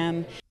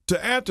can.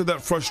 To add to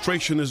that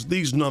frustration is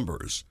these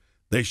numbers.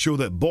 They show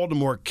that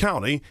Baltimore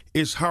County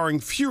is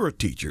hiring fewer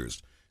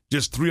teachers,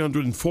 just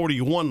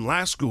 341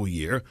 last school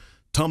year,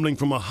 tumbling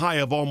from a high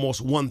of almost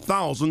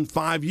 1,000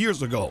 5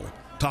 years ago.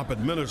 Top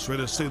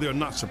administrators say they're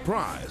not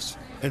surprised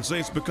and say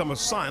it's become a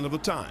sign of the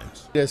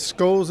times. As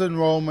schools'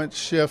 enrollment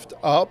shift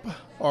up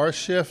or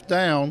shift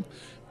down,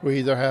 we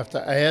either have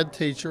to add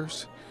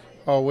teachers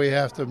or we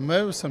have to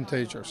move some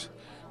teachers.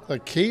 The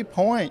key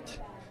point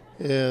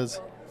is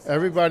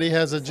everybody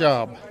has a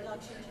job,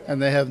 and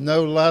they have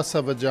no less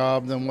of a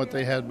job than what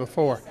they had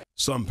before.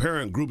 Some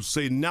parent groups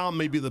say now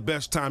may be the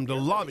best time to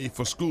lobby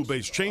for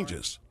school-based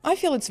changes. I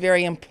feel it's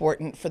very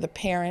important for the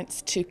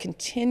parents to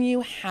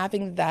continue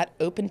having that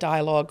open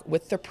dialogue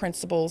with their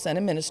principals and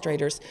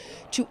administrators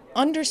to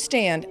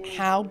understand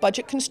how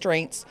budget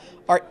constraints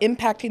are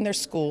impacting their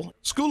school.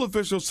 School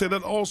officials say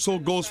that also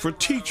goes for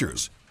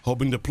teachers,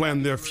 hoping to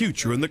plan their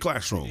future in the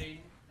classroom.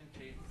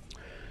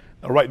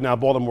 Now, right now,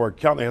 Baltimore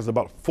County has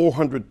about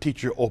 400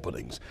 teacher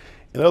openings.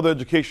 In other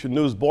education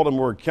news,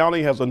 Baltimore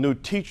County has a new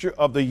Teacher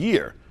of the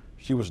Year.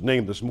 She was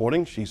named this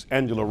morning. She's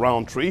Angela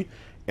Roundtree,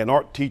 an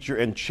art teacher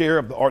and chair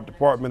of the art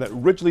department at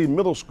Ridgely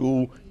Middle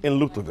School in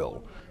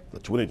Lutherville.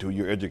 The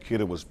 22-year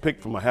educator was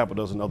picked from a half a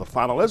dozen other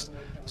finalists.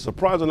 The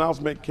surprise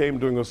announcement came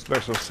during a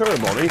special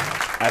ceremony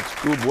at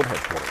school board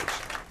headquarters.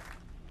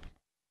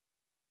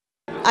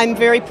 I'm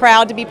very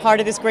proud to be part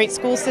of this great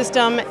school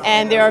system,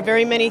 and there are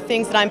very many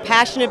things that I'm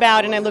passionate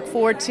about, and I look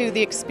forward to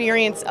the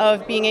experience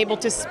of being able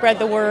to spread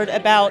the word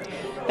about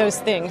those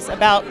things,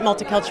 about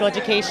multicultural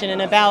education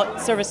and about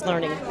service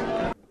learning.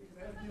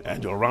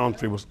 Angela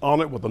Roundtree was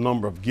honored with a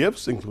number of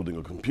gifts, including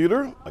a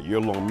computer, a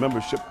year-long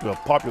membership to a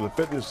popular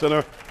fitness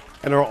center,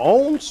 and her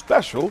own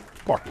special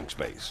parking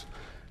space.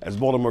 As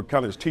Baltimore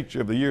County's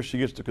Teacher of the Year, she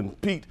gets to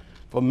compete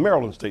for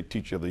Maryland State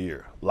Teacher of the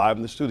Year. Live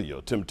in the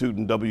studio, Tim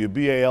Tootin,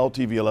 WBAL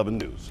TV 11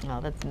 News. Oh,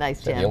 that's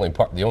nice, Tim.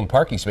 The only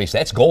parking space,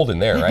 that's golden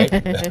there, right?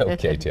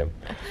 Okay, Tim.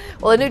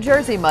 Well, a New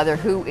Jersey mother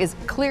who is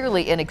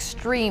clearly an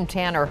extreme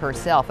tanner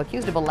herself,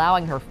 accused of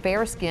allowing her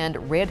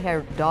fair-skinned,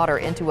 red-haired daughter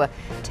into a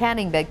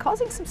tanning bed,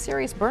 causing some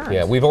serious burns.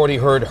 Yeah, we've already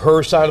heard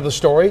her side of the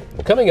story.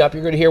 Well, coming up,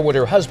 you're going to hear what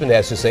her husband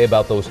has to say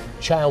about those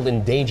child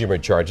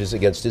endangerment charges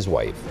against his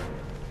wife.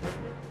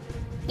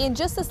 In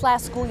just this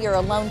last school year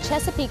alone,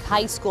 Chesapeake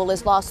High School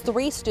has lost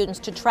 3 students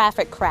to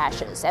traffic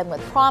crashes. And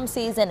with prom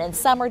season and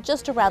summer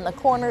just around the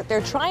corner,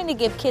 they're trying to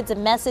give kids a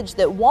message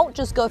that won't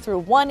just go through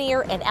one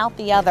ear and out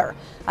the other.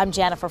 I'm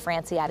Jennifer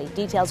Franciotti.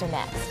 Details are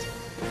next.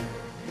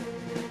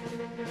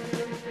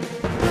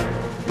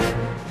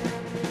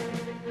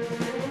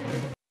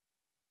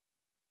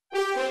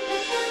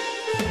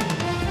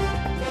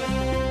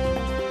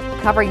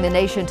 Covering the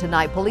nation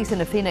tonight, police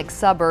in a Phoenix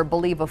suburb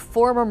believe a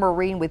former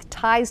Marine with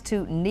ties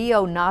to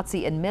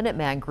neo-Nazi and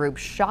Minuteman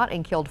groups shot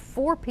and killed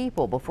 4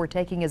 people before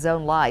taking his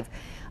own life.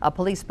 A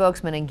police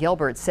spokesman in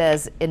Gilbert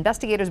says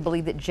investigators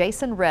believe that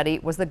Jason Reddy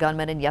was the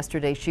gunman in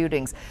yesterday's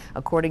shootings.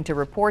 According to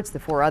reports, the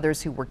 4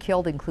 others who were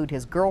killed include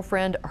his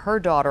girlfriend, her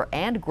daughter,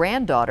 and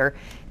granddaughter.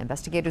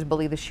 Investigators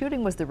believe the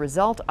shooting was the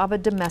result of a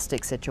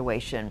domestic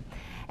situation.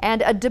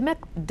 And a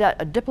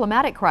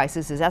diplomatic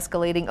crisis is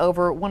escalating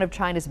over one of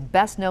China's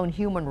best-known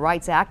human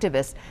rights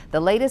activists. The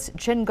latest,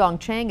 Chen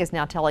Gongcheng, is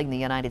now telling the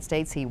United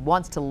States he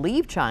wants to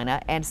leave China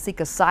and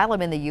seek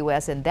asylum in the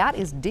U.S., and that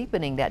is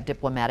deepening that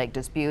diplomatic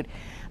dispute.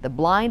 The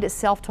blind,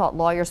 self-taught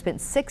lawyer spent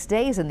 6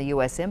 days in the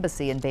U.S.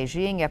 Embassy in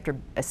Beijing after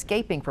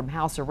escaping from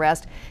house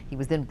arrest. He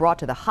was then brought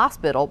to the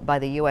hospital by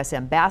the U.S.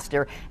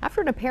 ambassador after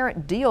an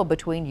apparent deal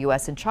between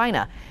U.S. and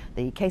China.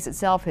 The case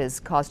itself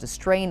has caused a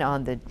strain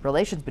on the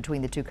relations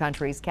between the two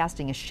countries,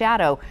 casting a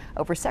shadow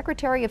over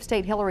Secretary of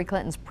State Hillary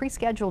Clinton's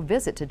pre-scheduled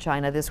visit to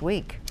China this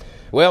week.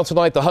 Well,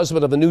 tonight, the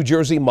husband of a New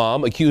Jersey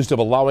mom accused of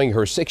allowing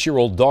her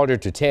 6-year-old daughter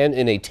to tan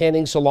in a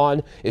tanning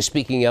salon is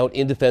speaking out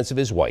in defense of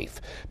his wife.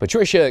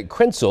 Patricia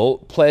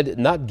Krenzel pled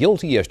not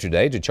guilty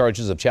yesterday to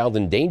charges of child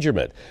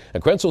endangerment.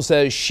 Krenzel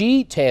says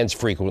she tans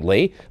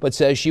frequently, but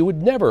says she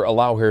would never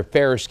allow her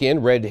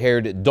fair-skinned,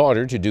 red-haired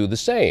daughter to do the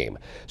same.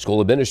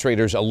 School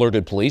administrators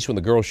alerted police when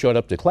the girl showed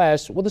up to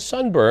class with a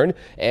sunburn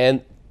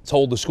and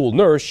told the school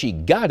nurse she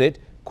got it,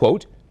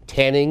 quote,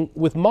 tanning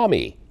with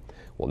mommy.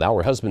 Well, now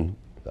her husband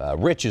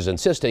Rich is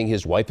insisting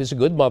his wife is a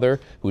good mother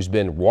who's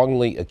been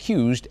wrongly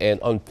accused and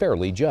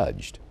unfairly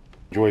judged.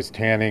 Enjoys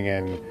tanning,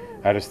 and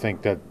I just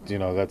think that, you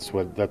know, that's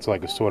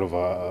like a sort of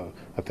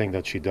a thing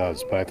that she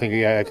does. But I think,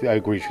 yeah, I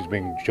agree, she's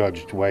being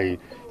judged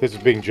this is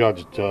being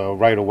judged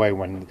right away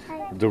when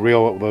the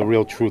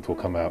real truth will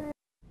come out.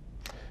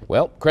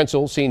 Well,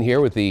 Krenzel, seen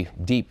here with the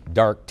deep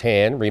dark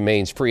tan,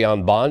 remains free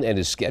on bond and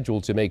is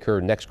scheduled to make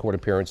her next court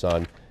appearance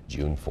on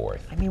June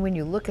 4th. I mean, when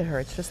you look at her,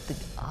 it's just the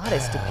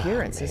oddest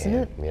appearance, isn't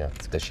it? Yeah.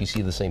 Does she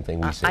see the same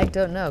thing we see? I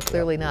don't know.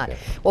 Clearly not. Okay.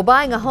 Well,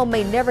 buying a home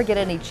may never get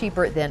any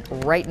cheaper than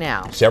right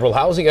now. Several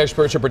housing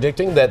experts are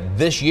predicting that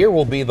this year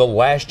will be the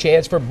last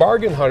chance for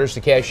bargain hunters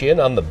to cash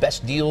in on the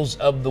best deals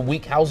of the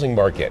weak housing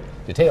market.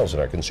 Details in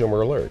our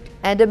Consumer Alert.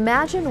 And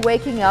imagine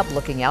waking up,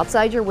 looking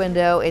outside your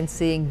window and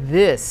seeing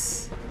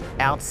this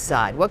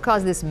outside. What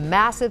caused this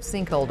massive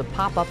sinkhole to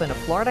pop up in a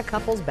Florida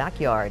couple's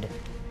backyard?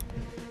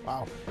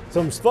 Wow.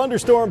 Some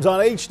thunderstorms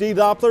on HD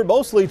Doppler,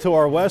 mostly to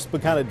our west,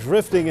 but kind of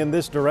drifting in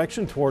this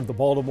direction toward the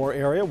Baltimore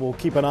area. We'll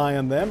keep an eye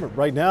on them.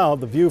 Right now,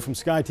 the view from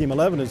Sky Team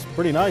 11 is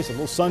pretty nice. A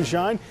little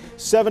sunshine,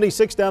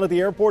 76 down at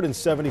the airport and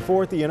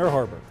 74 at the Inner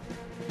Harbor.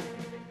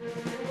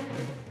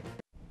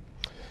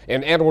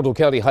 An Anne Arundel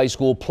County high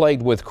school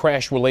plagued with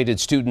crash-related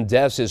student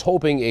deaths is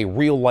hoping a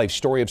real-life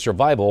story of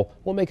survival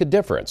will make a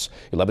difference.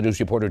 11 News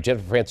reporter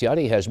Jennifer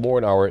Franciotti has more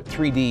in our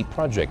 3D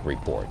project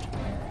report.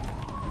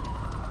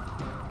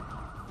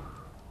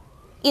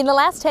 In the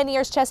last 10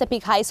 years,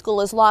 Chesapeake High School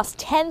has lost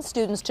 10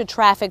 students to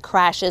traffic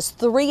crashes,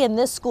 3 in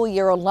this school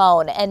year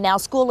alone, and now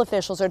school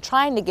officials are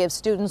trying to give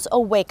students a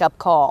wake-up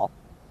call.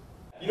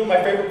 You know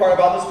my favorite part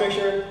about this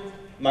picture?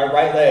 My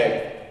right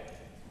leg.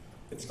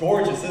 It's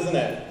gorgeous, isn't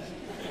it?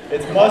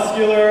 It's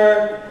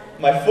muscular,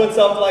 my foot's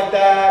up like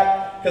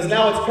that, because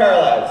now it's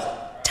paralyzed.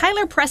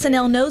 Tyler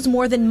Pressenell knows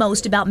more than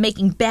most about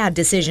making bad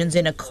decisions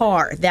in a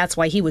car. That's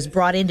why he was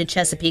brought into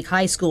Chesapeake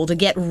High School to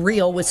get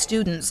real with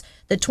students.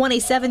 The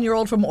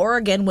 27-year-old from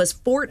Oregon was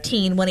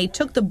 14 when he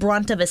took the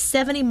brunt of a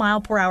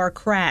 70-mile-per-hour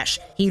crash.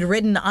 He'd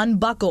ridden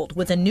unbuckled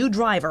with a new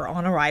driver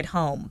on a ride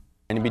home.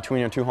 In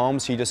between our two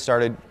homes, he just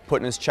started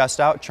putting his chest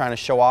out, trying to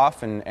show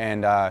off,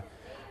 and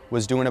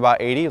was doing about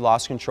 80,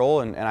 lost control,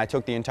 and I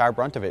took the entire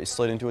brunt of it. He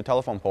slid into a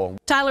telephone pole.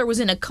 Tyler was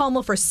in a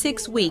coma for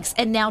 6 weeks,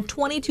 and now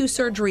 22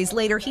 surgeries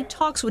later, he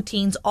talks with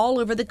teens all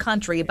over the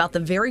country about the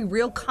very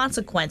real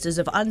consequences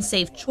of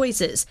unsafe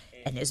choices,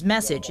 and his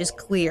message is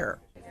clear.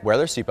 Wear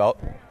their seatbelt,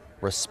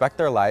 respect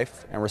their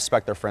life, and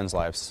respect their friends'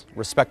 lives.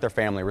 Respect their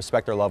family,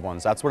 respect their loved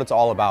ones. That's what it's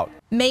all about.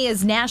 May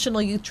is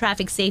National Youth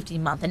Traffic Safety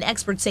Month, and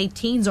experts say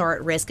teens are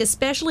at risk,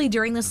 especially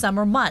during the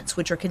summer months,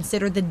 which are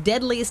considered the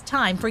deadliest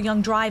time for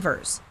young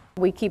drivers.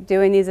 We keep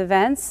doing these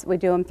events. We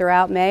do them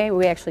throughout May.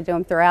 We actually do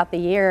them throughout the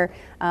year.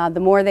 The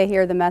more they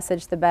hear the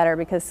message, the better,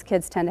 because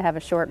kids tend to have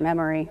a short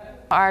memory.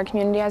 Our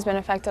community has been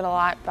affected a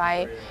lot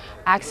by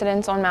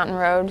accidents on Mountain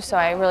Road, so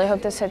I really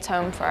hope this hits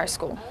home for our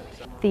school.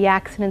 The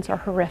accidents are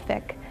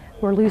horrific.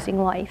 We're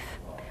losing life,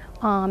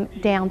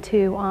 down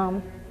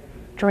to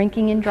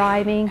drinking and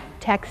driving,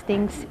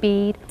 texting,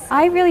 speed.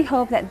 I really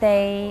hope that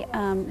they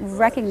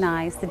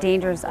recognize the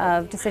dangers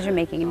of decision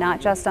making, not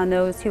just on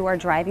those who are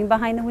driving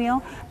behind the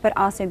wheel, but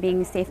also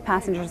being safe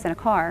passengers in a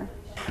car.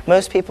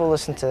 Most people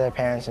listen to their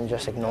parents and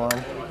just ignore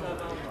them.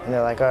 And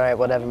they're like, all right,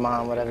 whatever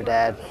mom, whatever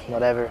dad,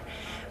 whatever.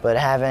 But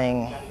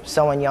having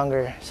someone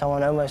younger,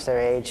 someone almost their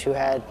age who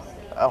had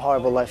a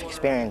horrible life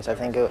experience, I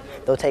think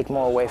they'll take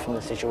more away from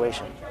the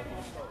situation.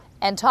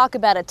 And talk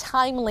about a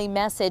timely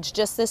message.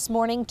 Just this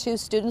morning, 2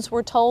 students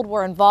we're told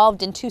were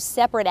involved in 2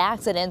 separate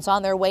accidents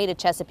on their way to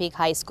Chesapeake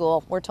High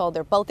School. We're told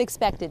they're both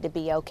expected to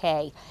be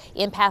okay.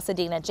 In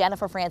Pasadena,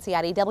 Jennifer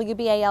Franciotti,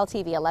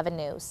 WBAL-TV 11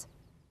 News.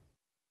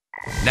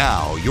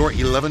 Now, your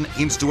 11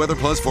 InstaWeather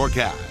Plus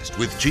forecast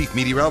with Chief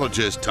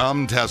Meteorologist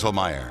Tom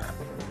Tasselmeyer.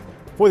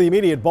 For the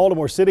immediate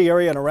Baltimore City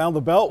area and around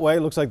the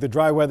Beltway, looks like the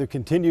dry weather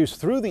continues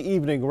through the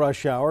evening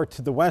rush hour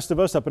to the west of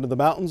us up into the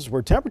mountains,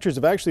 where temperatures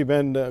have actually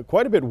been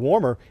quite a bit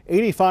warmer,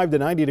 85 to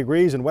 90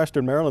 degrees in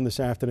western Maryland this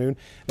afternoon.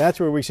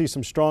 That's where we see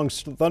some strong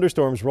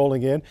thunderstorms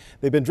rolling in.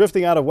 They've been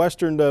drifting out of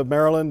western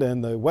Maryland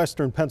and the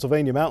western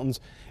Pennsylvania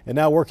mountains and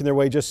now working their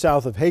way just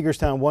south of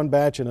Hagerstown, one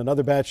batch, and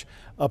another batch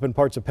up in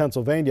parts of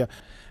Pennsylvania.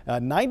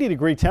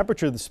 90-degree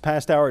temperature this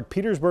past hour at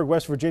Petersburg,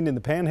 West Virginia in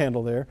the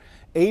Panhandle there.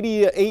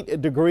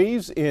 88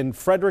 degrees in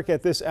Frederick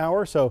at this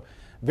hour, so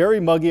very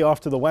muggy off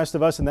to the west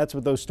of us, and that's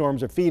what those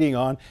storms are feeding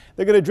on.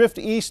 They're going to drift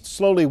east,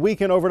 slowly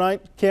weaken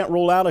overnight. Can't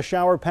rule out a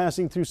shower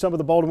passing through some of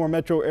the Baltimore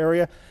metro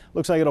area.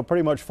 Looks like it'll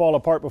pretty much fall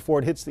apart before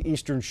it hits the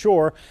eastern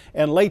shore.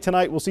 And late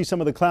tonight, we'll see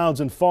some of the clouds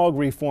and fog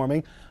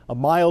reforming. A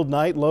mild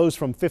night, lows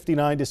from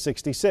 59 to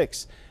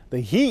 66. The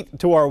heat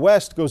to our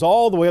west goes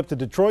all the way up to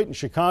Detroit and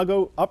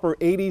Chicago, upper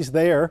 80s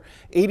there,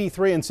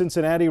 83 in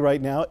Cincinnati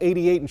right now,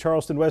 88 in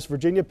Charleston, West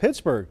Virginia,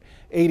 Pittsburgh,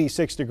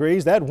 86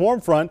 degrees. That warm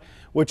front,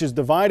 which is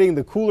dividing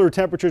the cooler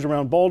temperatures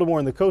around Baltimore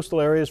and the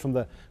coastal areas from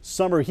the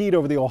summer heat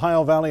over the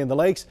Ohio Valley and the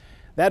lakes,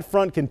 that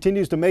front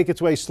continues to make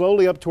its way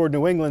slowly up toward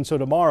New England. So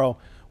tomorrow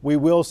we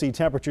will see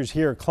temperatures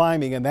here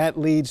climbing, and that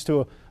leads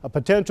to a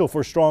potential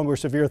for strong or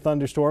severe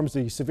thunderstorms.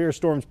 The Severe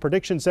Storms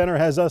Prediction Center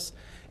has us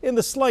in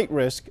the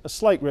a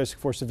slight risk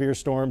for severe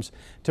storms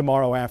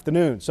tomorrow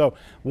afternoon. So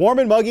warm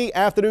and muggy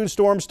afternoon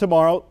storms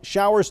tomorrow,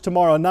 showers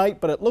tomorrow night,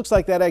 but it looks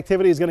like that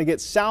activity is going to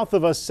get south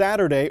of us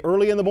Saturday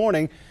early in the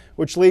morning,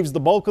 which leaves the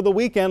bulk of the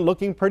weekend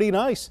looking pretty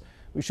nice.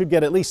 We should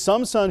get at least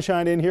some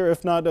sunshine in here,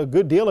 if not a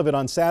good deal of it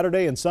on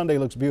Saturday, and Sunday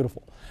looks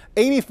beautiful.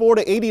 84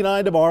 to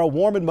 89 tomorrow,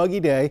 warm and muggy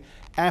day,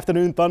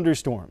 afternoon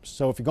thunderstorms.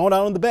 So if you're going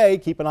out on the bay,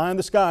 keep an eye on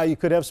the sky. You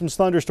could have some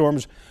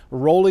thunderstorms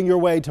rolling your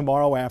way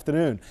tomorrow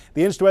afternoon.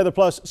 The InstaWeather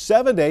Plus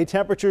 7-day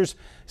temperatures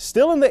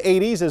still in the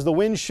 80s as the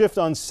winds shift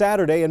on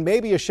Saturday and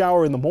maybe a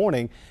shower in the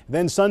morning.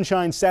 Then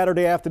sunshine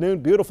Saturday afternoon,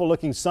 beautiful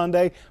looking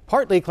Sunday,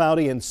 partly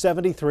cloudy and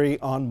 73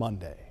 on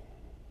Monday.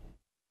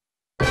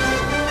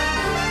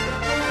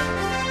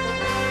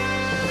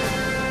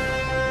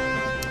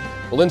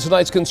 Well, in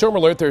tonight's Consumer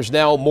Alert, there's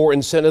now more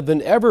incentive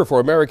than ever for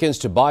Americans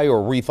to buy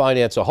or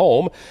refinance a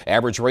home.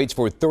 Average rates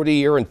for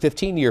 30-year and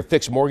 15-year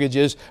fixed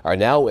mortgages are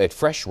now at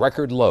fresh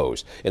record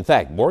lows. In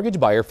fact, mortgage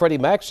buyer Freddie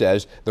Mac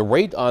says the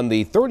rate on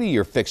the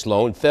 30-year fixed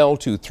loan fell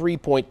to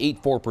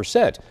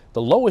 3.84%,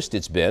 the lowest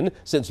it's been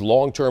since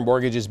long-term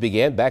mortgages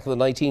began back in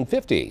the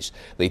 1950s.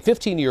 The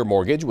 15-year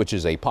mortgage, which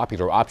is a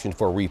popular option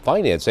for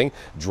refinancing,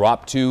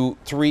 dropped to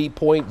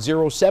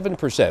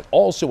 3.07%,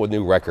 also a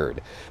new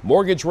record.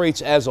 Mortgage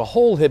rates as a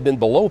whole have been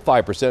below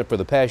 5% for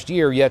the past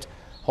year, yet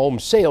home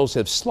sales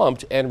have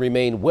slumped and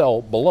remain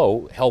well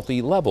below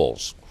healthy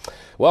levels.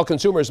 Well,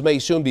 consumers may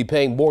soon be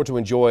paying more to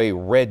enjoy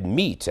red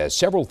meat, as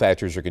several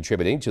factors are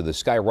contributing to the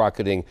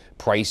skyrocketing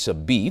price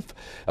of beef.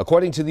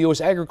 According to the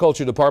U.S.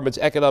 Agriculture Department's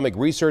Economic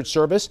Research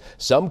Service,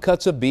 some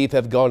cuts of beef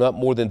have gone up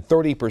more than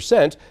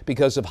 30%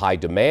 because of high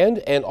demand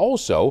and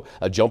also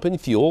a jump in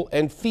fuel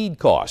and feed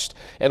cost.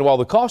 And while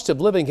the cost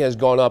of living has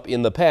gone up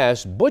in the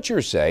past,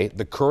 butchers say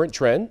the current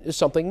trend is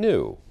something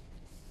new.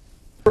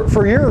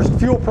 For years,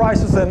 fuel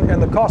prices and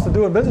the cost of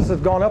doing business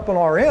have gone up on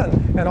our end,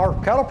 and our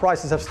cattle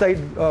prices have stayed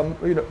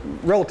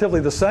relatively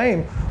the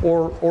same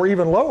or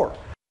even lower.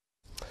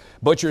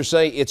 Butchers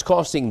say it's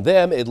costing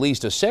them at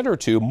least a cent or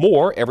two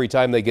more every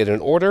time they get an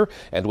order,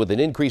 and with an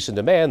increase in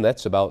demand,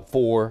 that's about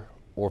 4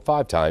 or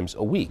 5 times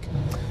a week.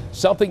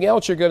 Something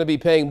else you're going to be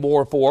paying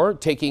more for,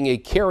 taking a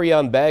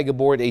carry-on bag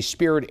aboard a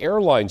Spirit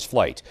Airlines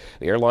flight.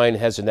 The airline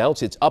has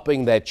announced it's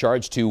upping that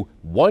charge to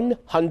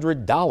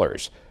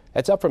 $100.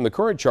 That's up from the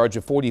current charge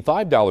of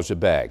 $45 a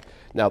bag.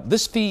 Now,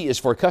 this fee is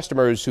for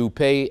customers who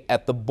pay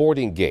at the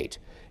boarding gate.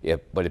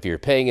 But if you're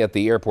paying at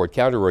the airport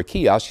counter or a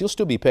kiosk, you'll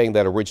still be paying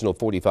that original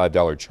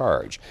 $45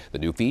 charge. The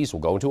new fees will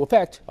go into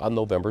effect on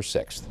November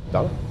 6th.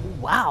 Donna?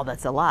 Wow,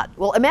 that's a lot.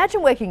 Well,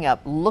 imagine waking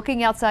up,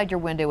 looking outside your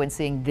window and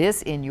seeing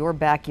this in your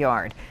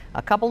backyard.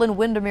 A couple in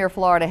Windermere,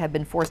 Florida have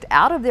been forced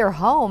out of their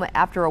home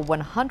after a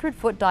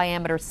 100-foot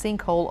diameter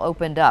sinkhole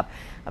opened up.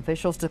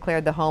 Officials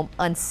declared the home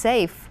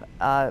unsafe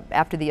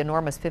after the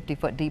enormous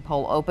 50-foot deep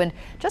hole opened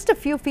just a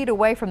few feet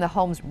away from the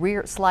home's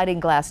rear sliding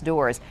glass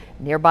doors.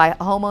 Nearby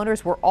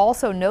homeowners were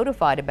also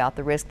notified about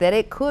the risk that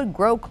it could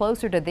grow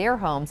closer to their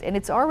homes, and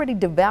it's already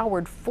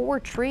devoured 4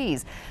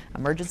 trees.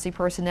 Emergency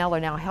personnel are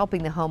now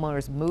helping the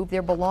homeowners move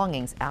their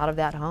belongings out of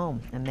that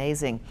home.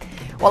 Amazing.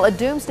 Well, a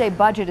doomsday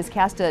budget has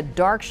cast a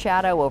dark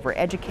shadow over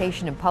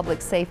education and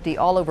public safety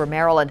all over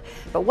Maryland.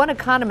 But one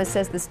economist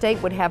says the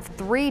state would have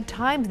 3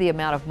 times the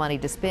amount of money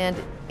to spend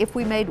if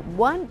we made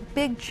one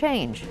big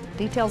change.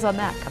 Details on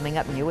that coming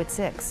up new at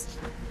 6.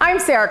 I'm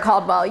Sarah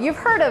Caldwell. You've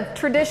heard of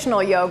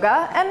traditional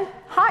yoga and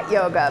hot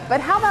yoga,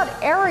 but how about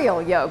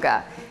aerial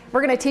yoga?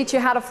 We're going to teach you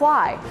how to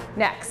fly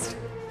next.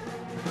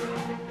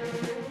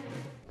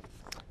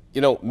 You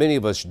know, many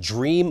of us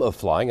dream of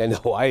flying. I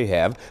know I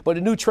have, but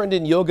a new trend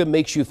in yoga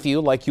makes you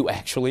feel like you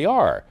actually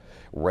are.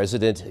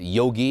 Resident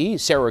yogi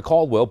Sarah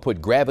Caldwell put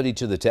gravity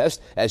to the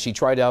test as she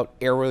tried out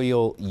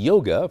aerial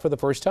yoga for the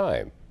first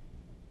time.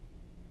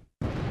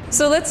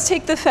 So let's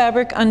take the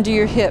fabric under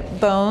your hip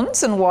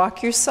bones and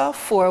walk yourself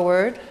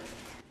forward.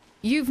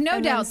 You've no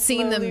doubt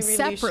seen them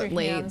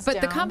separately, but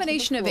the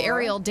combination of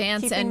aerial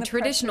dance and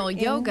traditional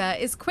yoga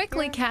is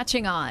quickly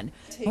catching on.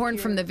 Born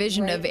from the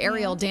vision of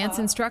aerial dance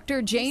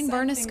instructor Jane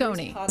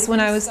Bernasconi. When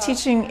I was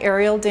teaching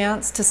aerial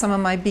dance to some of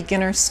my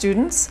beginner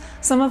students,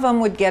 some of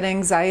them would get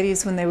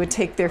anxieties when they would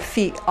take their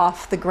feet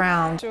off the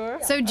ground.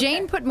 So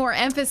Jane put more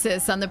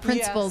emphasis on the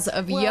principles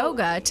of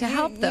yoga to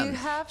help them.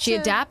 She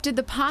adapted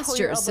the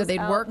postures so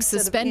they'd work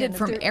suspended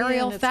from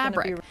aerial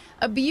fabric.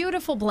 A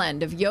beautiful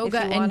blend of yoga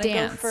and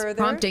dance,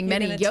 prompting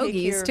many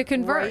yogis to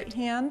convert.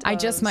 I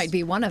just might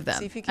be one of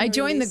them. I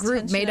joined the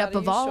group made up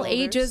of all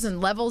ages and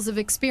levels of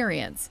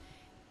experience.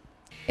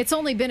 It's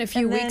only been a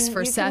few weeks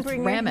for Seth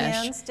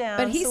Ramesh,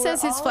 but he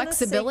says his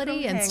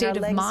flexibility and state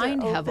of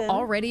mind have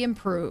already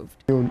improved.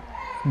 You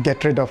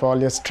get rid of all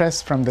your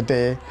stress from the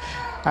day.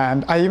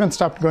 And I even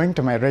stopped going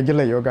to my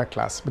regular yoga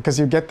class because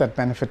you get that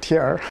benefit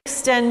here.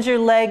 Extend your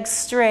legs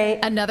straight.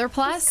 Another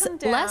plus,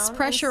 less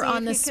pressure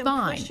on the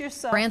spine.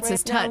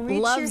 Frances Tutt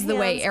loves the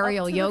way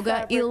aerial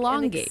yoga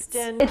elongates.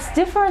 It's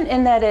different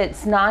in that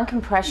it's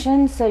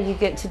non-compression, so you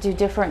get to do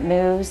different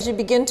moves. You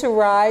begin to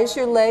rise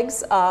your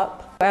legs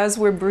up. As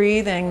we're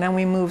breathing, then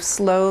we move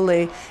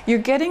slowly. You're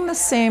getting the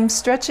same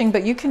stretching,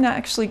 but you can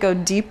actually go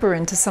deeper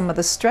into some of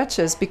the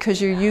stretches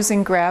because you're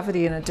using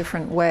gravity in a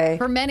different way.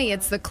 For many,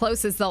 it's the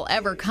closest they'll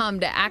ever come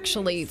to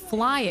actually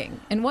flying.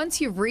 And once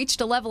you've reached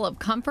a level of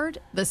comfort,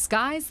 the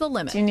sky's the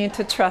limit. You need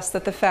to trust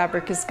that the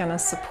fabric is going to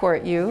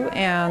support you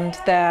and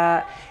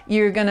that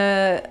you're going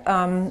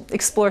to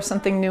explore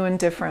something new and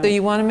different. So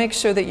you want to make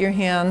sure that your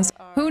hands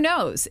are... Who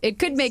knows? It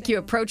could make you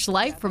approach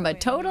life from a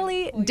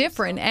totally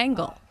different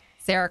angle.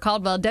 Sarah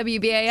Caldwell,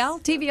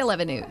 WBAL TV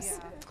 11 News.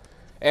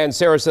 And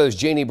Sarah says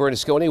Janie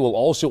Bernasconi will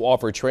also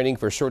offer training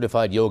for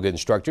certified yoga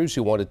instructors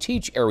who want to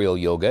teach aerial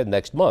yoga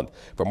next month.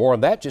 For more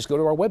on that, just go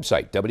to our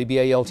website,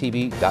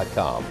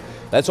 WBALTV.com.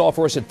 That's all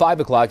for us at 5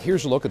 o'clock.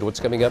 Here's a look at what's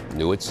coming up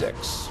new at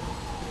 6.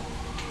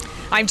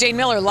 I'm Jane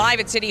Miller, live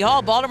at City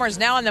Hall. Baltimore is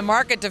now in the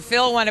market to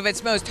fill one of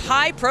its most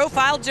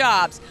high-profile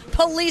jobs,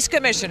 police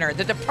commissioner.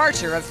 The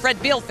departure of Fred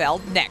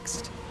Bielfeld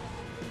next.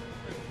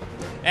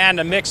 And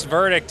a mixed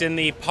verdict in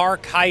the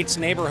Park Heights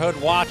Neighborhood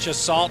Watch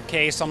assault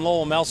case. I'm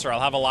Lowell Melser. I'll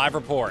have a live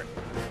report.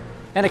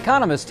 An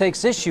economist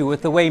takes issue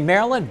with the way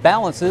Maryland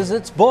balances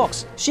its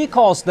books. She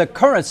calls the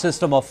current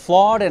system a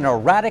flawed and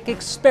erratic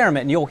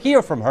experiment, and you'll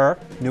hear from her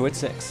new at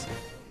 6.